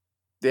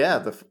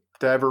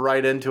ever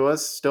write into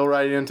us, still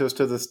writing into us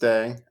to this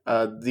day.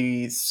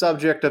 The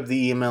subject of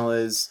the email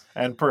is,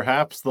 and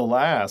perhaps the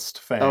last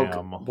fam.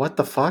 Oh, what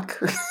the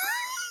fuck?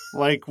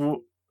 Like.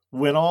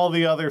 When all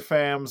the other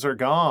fams are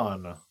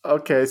gone.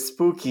 Okay,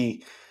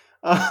 spooky.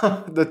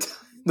 The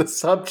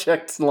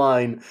subject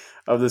line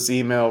of this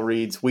email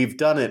reads, "We've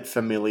done it,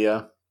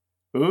 familia."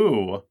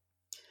 Ooh.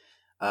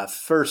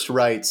 First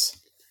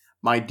writes,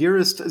 "My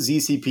dearest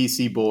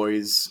ZCPC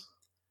boys,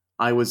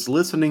 I was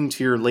listening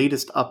to your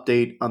latest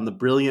update on the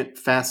brilliant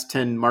Fast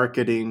 10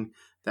 marketing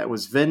that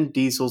was Vin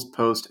Diesel's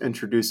post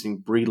introducing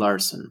Brie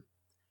Larson.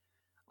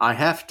 I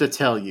have to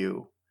tell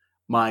you,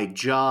 my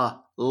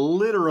jaw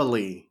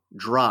literally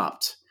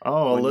dropped."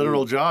 Oh, a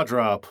literal jaw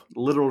drop.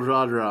 Literal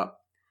jaw drop.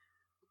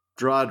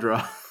 Draw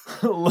drop.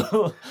 A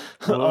little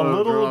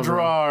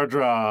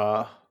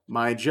draw.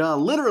 My jaw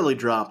literally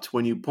dropped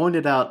when you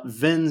pointed out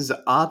Vin's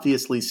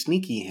obviously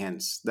sneaky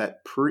hints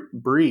that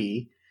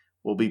Brie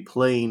will be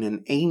playing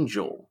an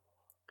angel.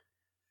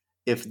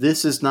 If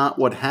this is not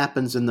what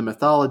happens in the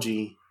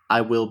mythology,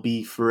 I will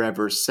be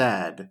forever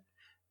sad.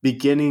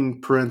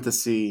 Beginning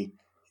parenthesis,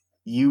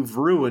 you've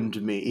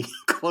ruined me.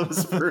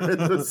 Close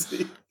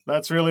parenthesis.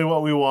 That's really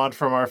what we want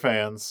from our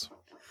fans.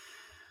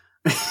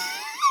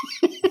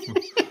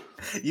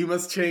 You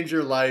must change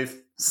your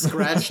life.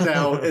 Scratched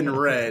out in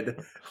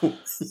red.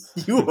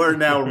 You are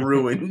now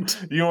ruined.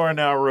 You are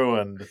now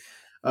ruined.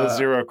 The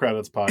Zero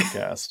Credits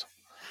podcast.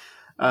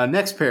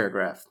 Next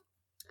paragraph.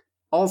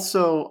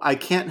 Also, I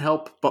can't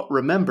help but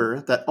remember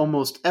that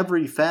almost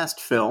every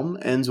fast film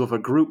ends with a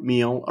group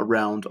meal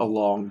around a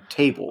long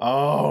table.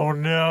 Oh,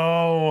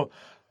 no.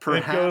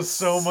 It goes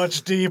so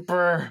much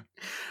deeper.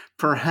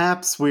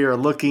 Perhaps we are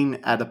looking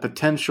at a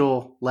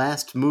potential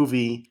last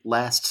movie,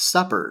 Last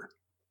Supper.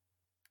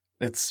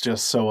 It's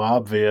just so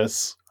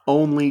obvious.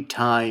 Only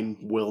time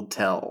will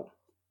tell.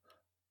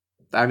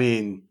 I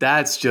mean,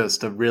 that's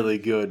just a really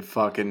good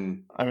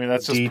fucking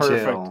that's just detail.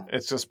 Perfect.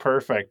 It's just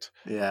perfect.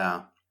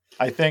 Yeah.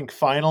 I think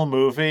final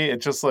movie,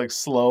 it just like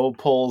slow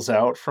pulls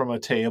out from a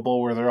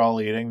table where they're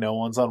all eating. No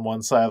one's on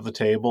one side of the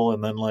table,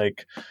 and then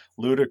like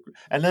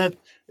And then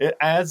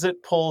as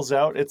it pulls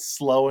out, it's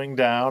slowing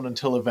down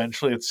until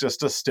eventually it's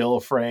just a still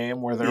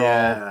frame where they're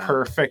all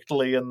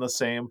perfectly in the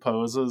same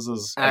poses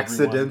as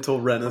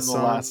Accidental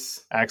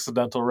Renaissance.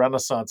 Accidental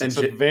Renaissance. It's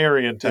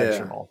very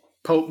intentional. Yeah.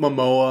 Pope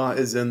Momoa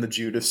is in the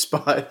Judas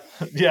spot.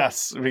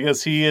 Yes,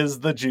 because he is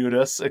the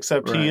Judas,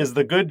 except he is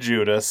the good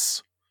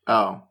Judas.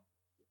 Oh,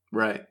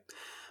 right.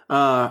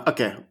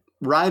 Okay.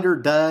 Ride or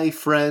die,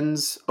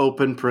 friends,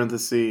 open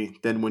parenthesis.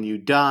 Then when you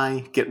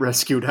die, get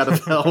rescued out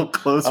of hell,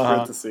 close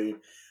parenthesis.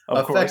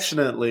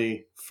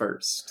 Affectionately,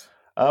 First.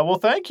 Well,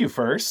 thank you,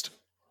 First.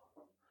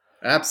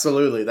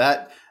 Absolutely.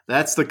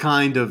 That's the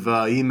kind of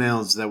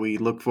emails that we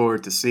look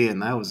forward to seeing.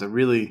 That was a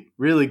really,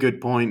 really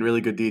good point,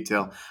 really good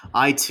detail.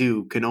 I,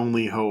 too, can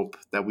only hope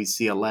that we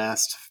see a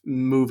Last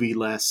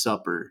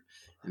Supper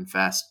in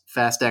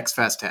Fast X,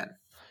 Fast 10.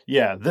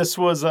 Yeah, this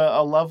was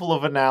a level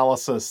of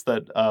analysis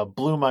that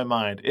blew my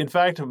mind. In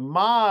fact,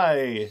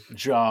 my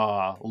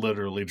jaw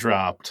literally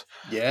dropped.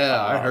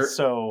 Yeah,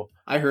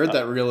 I heard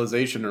that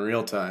realization in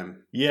real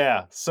time.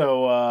 Yeah,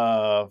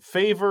 so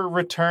favor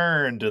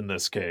returned in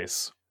this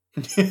case.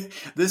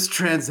 This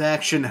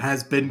transaction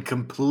has been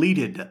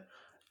completed.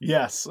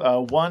 Yes,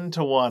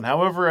 1-to-1.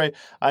 However,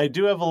 I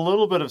do have a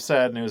little bit of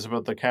sad news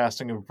about the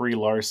casting of Brie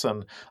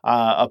Larson.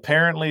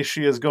 Apparently,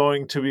 she is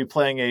going to be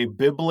playing a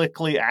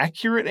biblically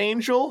accurate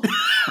angel.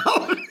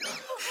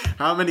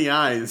 How many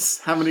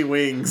eyes? How many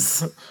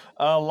wings?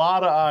 A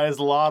lot of eyes,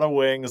 a lot of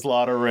wings, a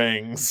lot of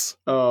rings.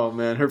 Oh,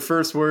 man. Her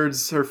first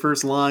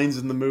lines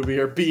in the movie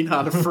are "Be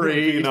not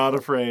afraid." Be not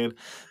afraid.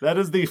 That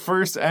is the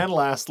first and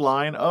last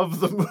line of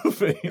the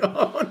movie.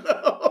 Oh,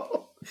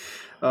 no.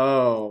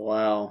 Oh,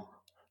 wow.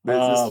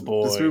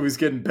 Boy. This movie's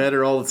getting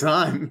better all the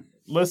time.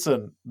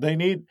 Listen,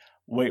 wait,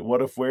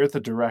 what if we're the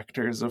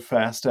directors of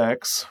Fast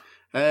X?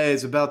 Hey,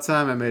 it's about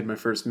time I made my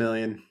first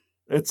million.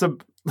 It's a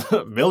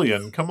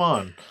million? Come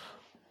on.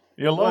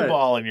 You're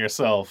lowballing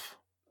yourself.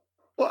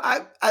 Well,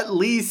 at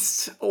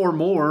least or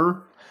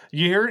more.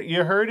 You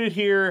heard it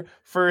here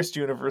first,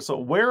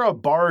 Universal. We're a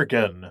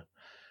bargain.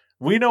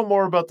 We know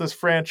more about this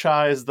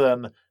franchise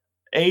than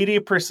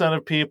 80%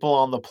 of people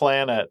on the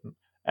planet.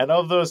 And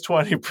of those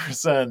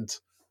 20%...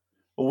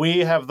 we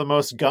have the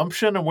most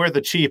gumption and we're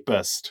the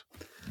cheapest.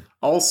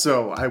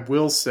 Also, I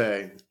will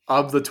say,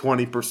 of the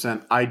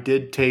 20%, I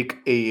did take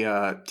a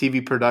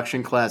TV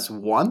production class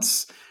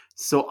once,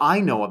 so I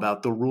know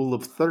about the rule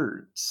of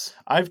thirds.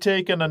 I've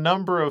taken a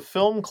number of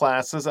film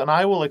classes, and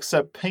I will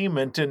accept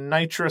payment in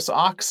nitrous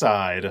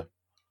oxide.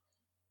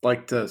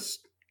 Like to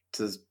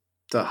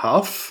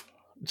huff?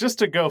 Just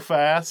to go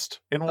fast,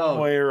 in one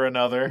way or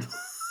another.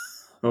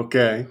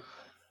 Okay.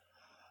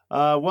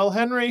 Well,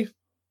 Henry...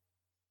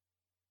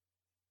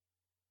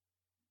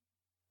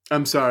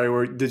 I'm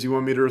sorry, did you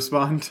want me to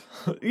respond?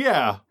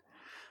 Yeah.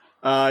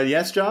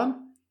 Yes,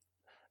 John?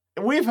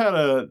 We've had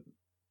a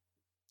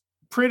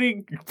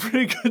pretty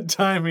good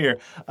time here.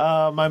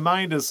 My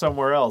mind is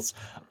somewhere else.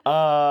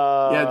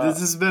 Yeah,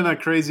 this has been a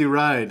crazy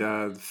ride.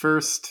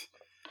 First,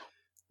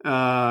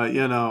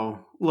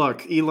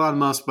 look, Elon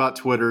Musk bought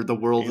Twitter. The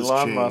world has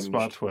changed. Elon Musk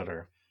bought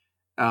Twitter.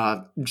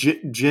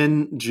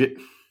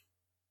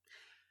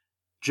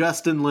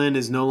 Justin Lin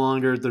is no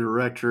longer the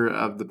director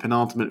of the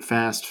penultimate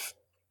Fast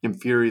and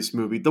Furious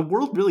movie. The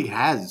world really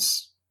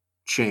has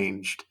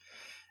changed.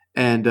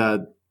 And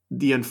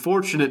the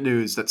unfortunate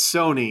news that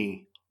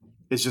Sony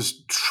is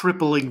just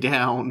tripling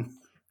down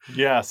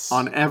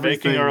on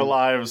everything. Making our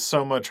lives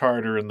so much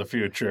harder in the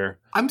future.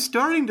 I'm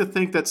starting to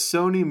think that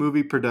Sony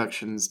movie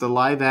productions, the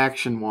live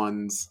action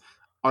ones,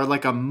 are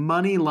like a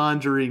money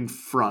laundering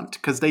front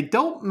because they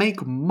don't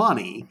make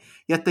money,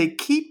 yet they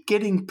keep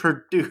getting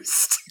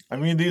produced. I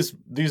mean,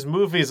 these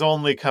movies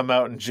only come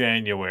out in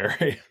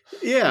January.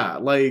 Yeah,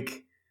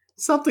 like...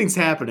 something's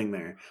happening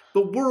there.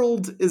 The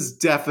world has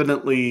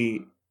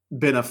definitely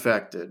been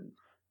affected.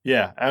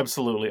 Yeah,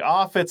 absolutely.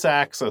 Off its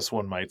axis,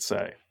 one might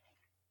say.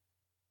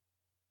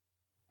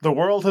 The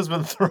world has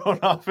been thrown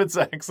off its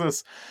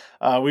axis.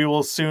 We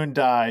will soon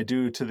die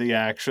due to the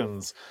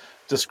actions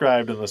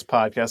described in this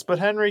podcast. But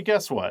Henry,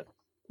 guess what?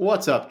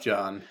 What's up,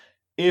 John?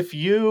 If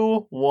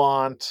you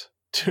want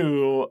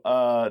to,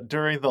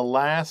 during the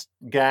last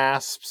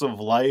gasps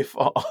of life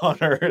on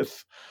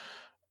Earth...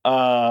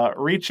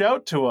 reach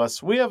out to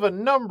us. We have a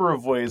number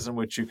of ways in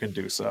which you can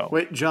do so.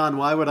 Wait, John,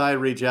 why would I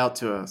reach out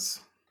to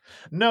us?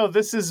 No,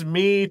 this is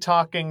me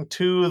talking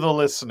to the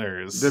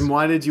listeners. Then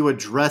why did you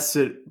address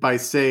it by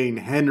saying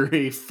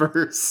Henry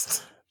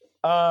first?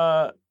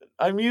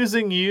 I'm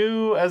using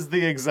you as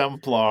the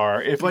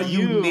exemplar. But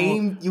you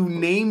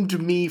named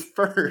me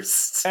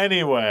first.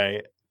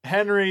 Anyway,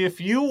 Henry,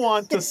 if you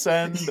want to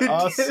send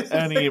us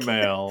an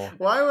email.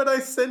 Why would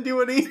I send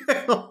you an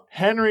email?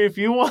 Henry, if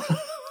you want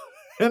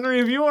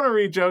to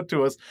reach out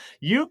to us,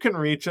 you can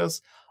reach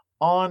us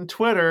on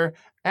Twitter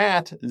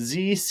at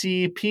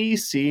ZCPCWHJ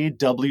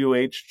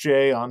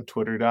on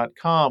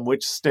Twitter.com,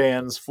 which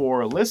stands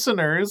for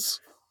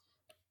listeners.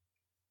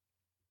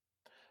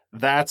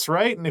 That's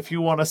right. And if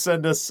you want to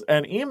send us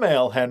an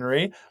email,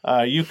 Henry,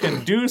 you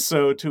can do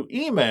so to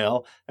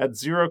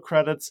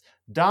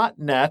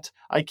email@zerocredits.net.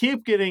 I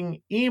keep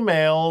getting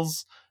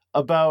emails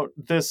about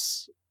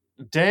this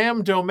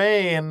damn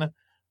domain.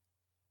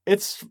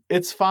 It's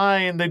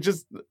fine.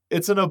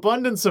 It's an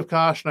abundance of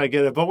caution. I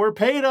get it, but we're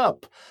paid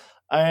up.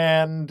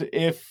 And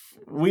if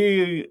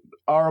we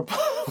are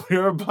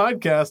we're a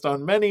podcast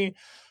on many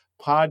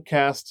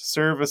podcast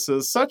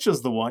services, such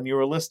as the one you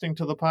are listening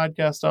to the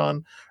podcast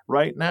on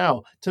right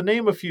now. To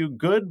name a few: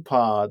 Good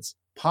Pods,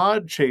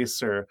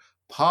 Podchaser,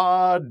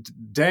 Pod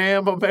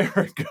Damn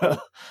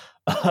America,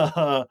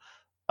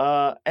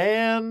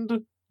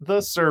 and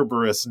the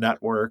Cerberus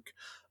Network.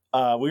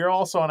 We are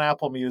also on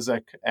Apple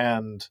Music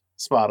and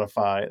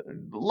Spotify.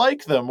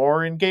 Like them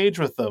or engage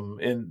with them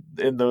in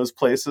those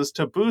places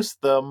to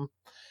boost them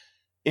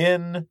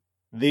in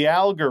the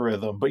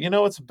algorithm. But you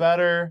know what's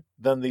better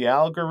than the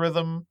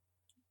algorithm?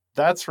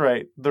 That's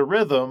right, the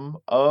rhythm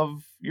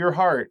of your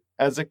heart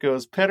as it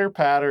goes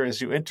pitter-patter as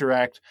you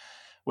interact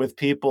with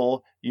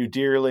people you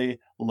dearly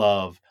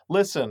love.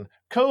 Listen,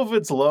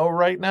 COVID's low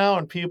right now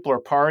and people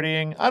are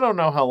partying. I don't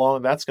know how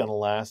long that's going to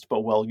last,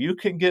 but while you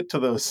can get to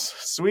those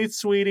sweet,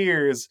 sweet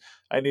ears,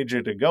 I need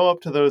you to go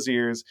up to those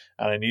ears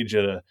and I need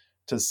you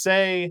to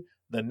say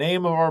the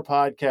name of our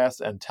podcast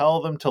and tell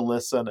them to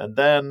listen. And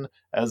then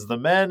as the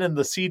men in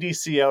the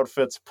CDC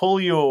outfits pull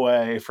you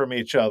away from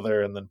each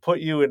other and then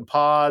put you in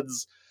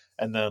pods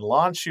and then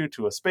launch you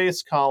to a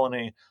space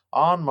colony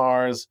on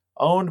Mars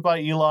owned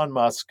by Elon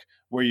Musk,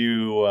 where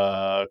you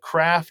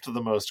craft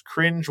the most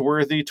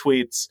cringe-worthy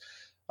tweets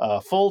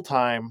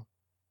full-time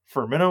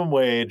for minimum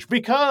wage,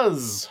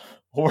 because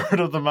word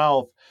of the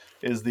mouth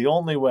is the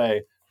only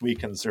way we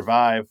can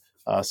survive.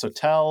 So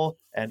tell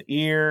an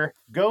ear,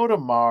 go to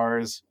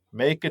Mars,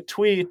 make a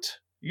tweet,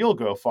 you'll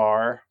go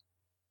far.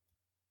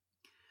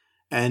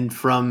 And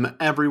from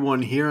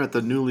everyone here at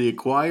the newly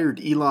acquired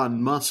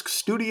Elon Musk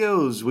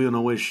Studios, we want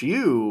to wish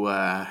you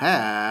a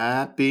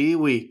happy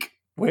week.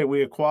 Wait,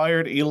 we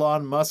acquired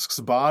Elon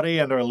Musk's body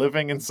and are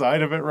living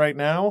inside of it right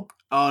now?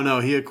 Oh, no,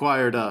 he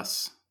acquired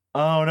us.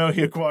 Oh, no,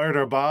 he acquired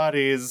our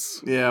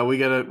bodies. Yeah, we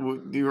gotta...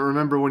 You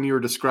remember when you were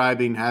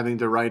describing having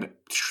to write...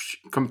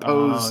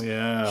 compose... Oh,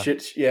 yeah.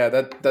 Shit, yeah,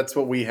 that's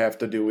what we have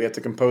to do. We have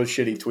to compose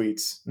shitty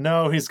tweets.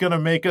 No, he's gonna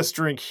make us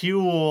drink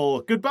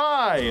Huel.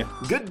 Goodbye!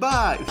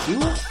 Goodbye,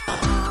 Huel!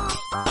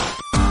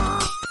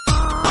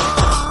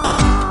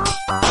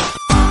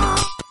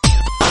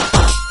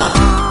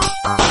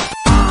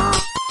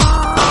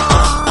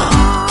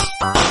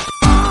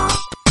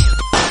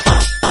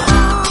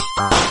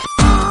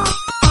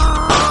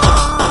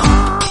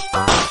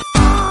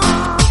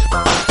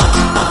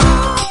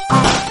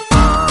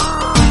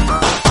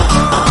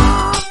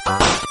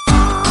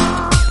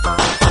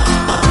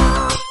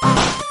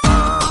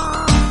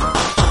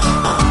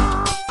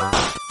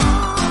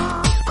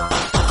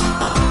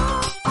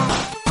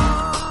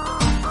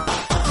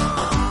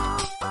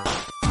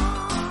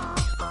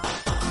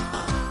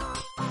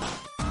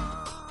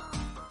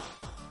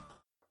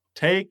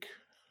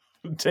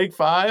 Take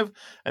 5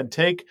 and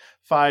take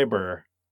fiber.